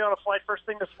was probably on a flight first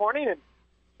thing this morning and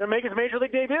going to make his Major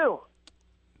League debut.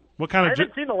 What kind I of?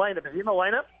 haven't seen the lineup. Is he in the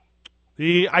lineup?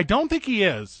 I don't think he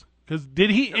is. Because did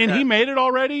he? Okay. And he made it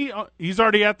already. He's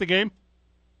already at the game.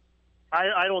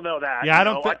 I don't know that. Yeah, I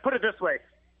don't. I put it this way: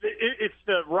 it's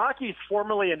the Rockies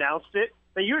formally announced it.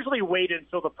 They usually wait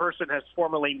until the person has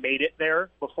formally made it there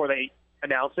before they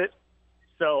announce it.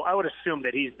 So I would assume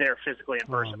that he's there physically in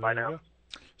person by now.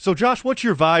 So, Josh, what's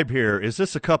your vibe here? Is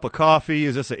this a cup of coffee?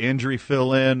 Is this an injury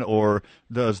fill-in? Or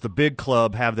does the big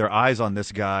club have their eyes on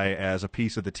this guy as a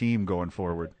piece of the team going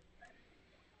forward?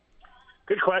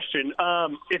 Good question.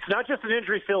 It's not just an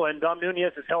injury fill-in. Dom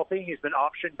Nunez is healthy. He's been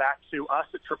optioned back to us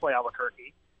at AAA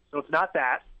Albuquerque. So it's not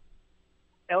that.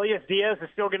 Elias Diaz is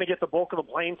still going to get the bulk of the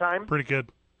playing time. Pretty good.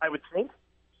 I would think.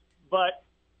 But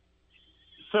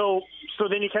so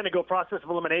then you kind of go process of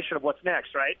elimination of what's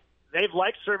next, right? They've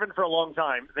liked Servan for a long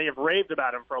time. They have raved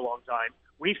about him for a long time.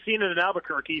 We've seen it in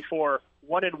Albuquerque for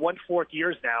 1 1/4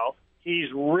 years now.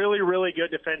 He's really, really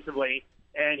good defensively,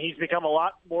 and he's become a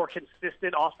lot more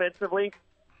consistent offensively.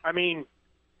 I mean,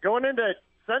 going into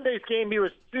Sunday's game, he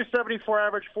was 274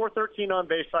 average, 413 on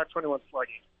base, 521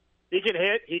 slugging. He can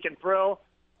hit. He can throw.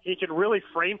 He can really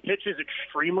frame pitches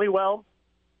extremely well.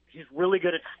 He's really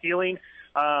good at stealing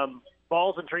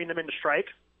balls and turning them into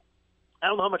strikes. I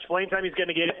don't know how much playing time he's going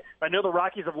to get. I know the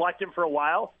Rockies have liked him for a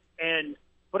while. And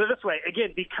put it this way,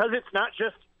 again, because it's not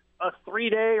just a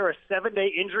 3-day or a 7-day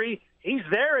injury, he's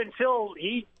there until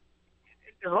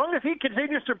as long as he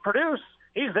continues to produce,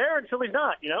 he's there until he's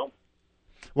not, you know?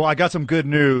 Well, I got some good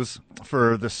news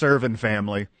for the Servan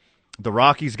family. The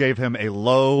Rockies gave him a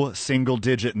low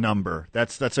single-digit number.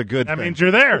 That's a good thing. That means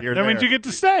you're there. That means you get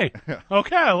to stay.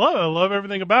 Okay, I love it. I love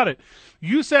everything about it.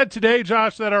 You said today,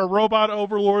 Josh, that our robot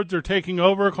overlords are taking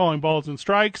over, calling balls and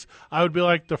strikes. I would be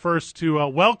like the first to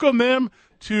welcome them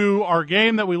to our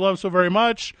game that we love so very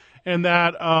much, and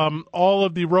that all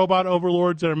of the robot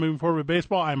overlords that are moving forward with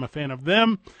baseball, I'm a fan of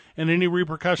them, and any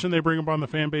repercussion they bring upon the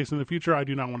fan base in the future, I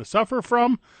do not want to suffer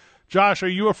from. Josh, are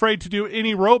you afraid to do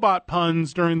any robot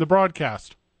puns during the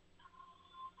broadcast?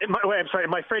 I'm sorry.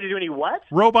 Am I afraid to do any what?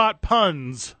 Robot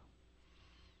puns.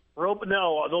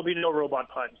 No, there'll be no robot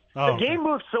puns. Oh, the game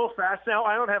moves so fast now,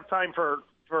 I don't have time for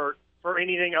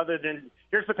anything other than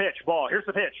here's the pitch, ball. Here's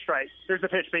the pitch, strike. Here's the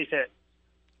pitch, base hit.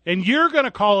 And you're going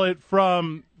to call it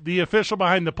from the official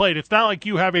behind the plate. It's not like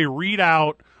you have a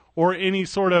readout or any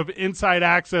sort of inside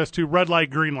access to red light,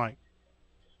 green light.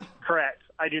 Correct.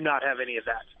 I do not have any of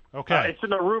that. Okay. It's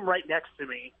in the room right next to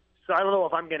me, so I don't know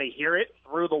if I'm going to hear it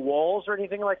through the walls or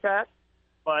anything like that.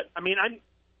 But I mean,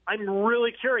 I'm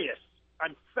really curious.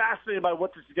 I'm fascinated by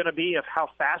what this is going to be, of how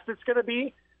fast it's going to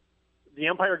be. The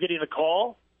umpire getting the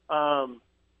call.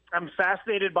 I'm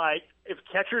fascinated by if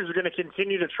catchers are going to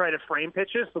continue to try to frame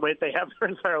pitches the way that they have their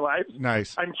entire lives.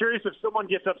 Nice. I'm curious if someone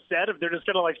gets upset, if they're just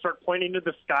going to like start pointing to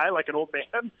the sky like an old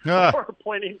man, or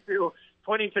pointing to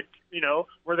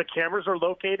where the cameras are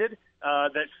located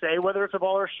that say whether it's a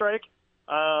ball or a strike.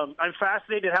 I'm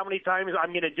fascinated how many times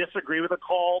I'm going to disagree with a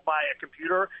call by a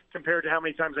computer compared to how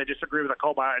many times I disagree with a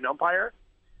call by an umpire.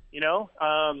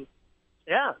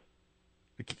 Yeah.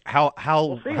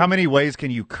 How many ways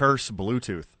can you curse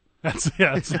Bluetooth? That's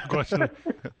the question.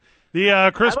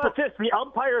 The Chris. How about this? The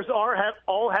umpires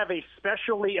all have a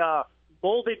specially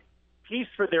molded piece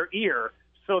for their ear,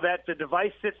 so that the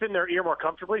device sits in their ear more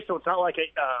comfortably. So it's not like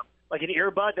an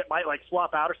earbud that might like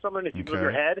flop out or something if you move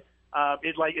your head.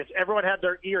 Everyone had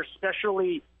their ear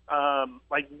specially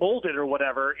molded or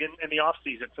whatever in the off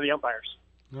season for the umpires.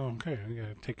 Oh, okay, I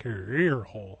gotta take care of your ear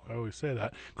hole. I always say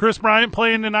that. Chris Bryant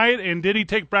playing tonight, and did he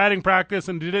take batting practice,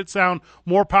 and did it sound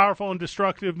more powerful and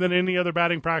destructive than any other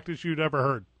batting practice you'd ever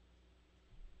heard?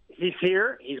 He's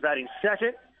here. He's batting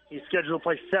second. He's scheduled to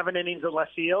play 7 innings at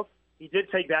left field. He did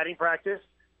take batting practice.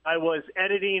 I was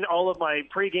editing all of my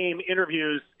pregame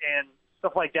interviews and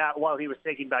stuff like that while he was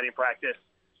taking batting practice.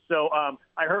 So I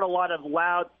heard a lot of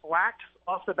loud thwacks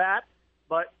off the bat,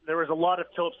 but there was a lot of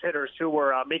Phillips hitters who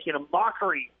were making a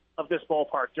mockery of this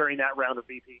ballpark during that round of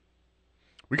BP.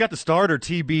 We got the starter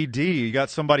TBD. You got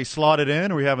somebody slotted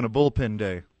in, or are we having a bullpen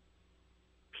day?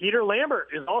 Peter Lambert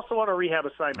is also on a rehab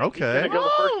assignment. Okay. He's going to go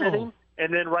the first inning,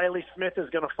 and then Riley Smith is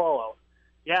going to follow.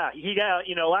 Yeah,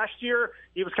 last year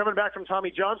he was coming back from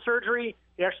Tommy John surgery.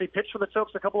 He actually pitched for the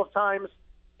Topes a couple of times.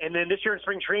 And then this year in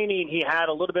spring training, he had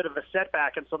a little bit of a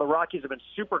setback, and so the Rockies have been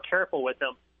super careful with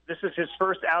him. This is his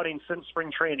first outing since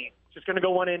spring training. Just going to go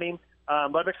 1 inning.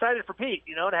 But I'm excited for Pete,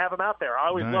 to have him out there. I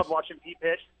always love watching Pete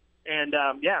pitch. And,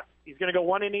 he's going to go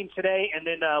 1 inning today, and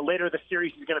then later this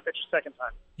series he's going to pitch a second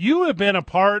time. You have been a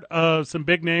part of some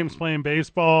big names playing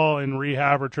baseball in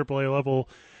rehab or AAA level.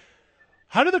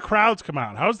 How do the crowds come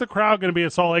out? How's the crowd going to be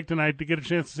at Salt Lake tonight to get a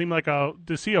chance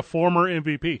to see a former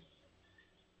MVP?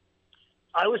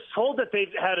 I was told that they've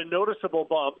had a noticeable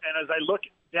bump, and as I look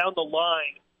down the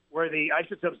line where the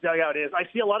Isotopes dugout is, I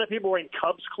see a lot of people wearing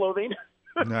Cubs clothing.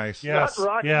 Nice. Yes. Not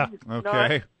Rockies, Yeah. Okay.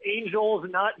 not Angels,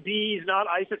 not Bees, not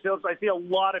Isotopes. I see a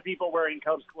lot of people wearing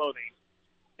Cubs clothing.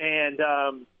 And,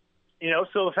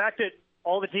 so the fact that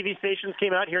all the TV stations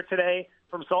came out here today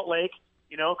from Salt Lake,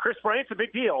 Chris Bryant's a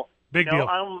big deal. Big deal.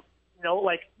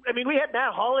 We had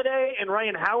Matt Holliday and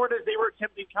Ryan Howard as they were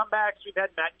attempting comebacks. We've had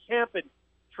Matt Kemp and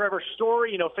Trevor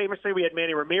Story. Famously we had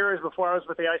Manny Ramirez before I was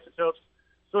with the Isotopes.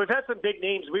 So we've had some big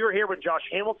names. We were here when Josh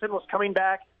Hamilton was coming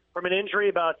back from an injury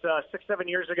about 6-7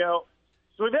 years ago.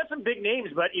 So we've had some big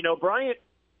names, but, Bryant,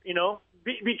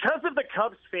 because of the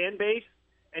Cubs fan base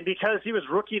and because he was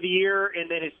Rookie of the Year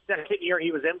and then his second year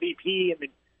he was MVP and then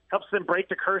helps them break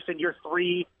the curse in year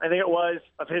 3, I think it was,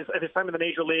 of his time in the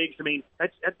major leagues. I mean,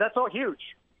 that's all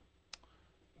huge.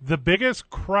 The biggest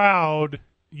crowd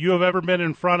you have ever been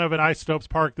in front of at Isotopes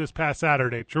Park this past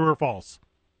Saturday, true or false?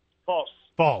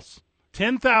 False.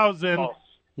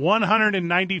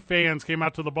 10,190 fans came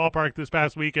out to the ballpark this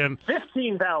past weekend.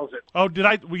 15,000. Oh, did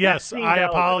I? Yes, 15,000. I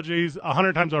apologize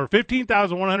 100 times over.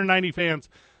 15,190 fans.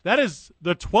 That is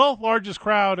the 12th largest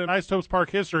crowd in Isotopes Park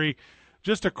history.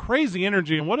 Just a crazy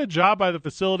energy, and what a job by the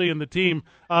facility and the team.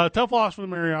 Tough loss for the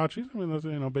Mariachis. I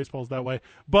mean, baseball's that way.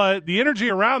 But the energy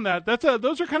around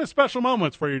those are kind of special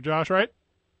moments for you, Josh, right?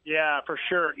 Yeah, for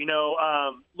sure.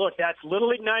 Look, that's Little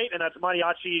League night, and that's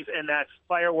mariachis, and that's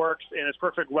fireworks, and it's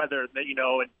perfect weather. And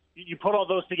you put all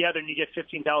those together, and you get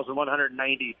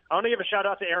 15,190. I want to give a shout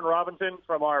out to Aaron Robinson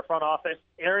from our front office.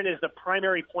 Aaron is the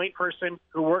primary point person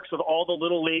who works with all the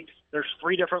Little Leagues. There's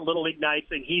 3 different Little League nights,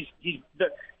 and he's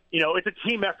the. It's a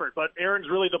team effort, but Aaron's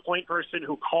really the point person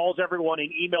who calls everyone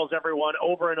and emails everyone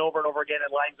over and over and over again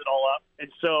and lines it all up. And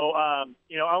so, I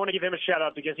want to give him a shout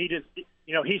out because he just,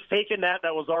 he's taken that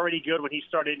was already good when he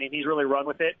started and he's really run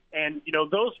with it. And, you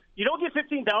don't get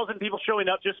 15,000 people showing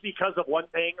up just because of one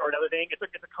thing or another thing. It's a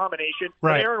combination.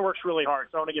 Right. But Aaron works really hard,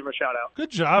 so I want to give him a shout out.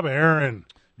 Good job, Aaron.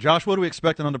 Josh, what are we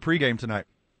expecting on the pregame tonight?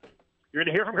 You're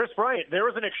going to hear from Chris Bryant. There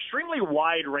was an extremely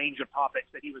wide range of topics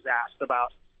that he was asked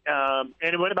about. And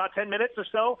it went about 10 minutes or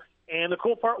so. And the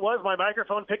cool part was my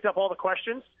microphone picked up all the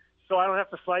questions, so I don't have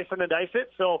to slice and dice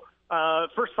it. So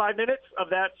first 5 minutes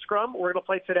of that scrum we're going to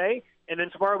play today. And then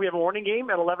tomorrow we have a morning game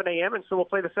at 11 a.m., and so we'll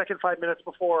play the second 5 minutes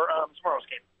before tomorrow's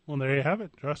game. Well, there you have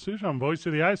it. Josh Suchon, voice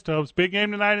of the Ice Tubs. Big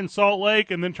game tonight in Salt Lake,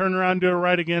 and then turn around and do it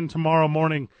right again tomorrow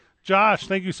morning. Josh,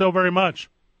 thank you so very much.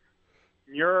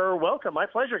 You're welcome. My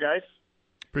pleasure, guys.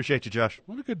 Appreciate you, Josh.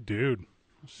 What a good dude.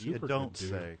 You don't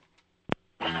say.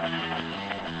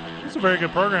 It's a very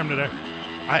good program today.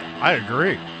 I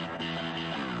agree.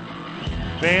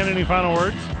 Van, any final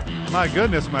words? My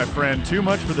goodness, my friend, too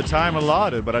much for the time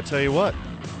allotted, but I tell you what,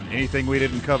 anything we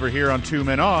didn't cover here on Two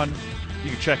Men On, you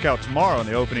can check out tomorrow on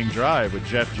the opening drive with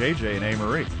Jeff, JJ, and A.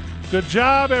 Marie. Good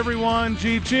job, everyone.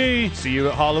 GG. See you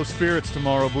at Hollow Spirits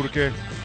tomorrow, Burke.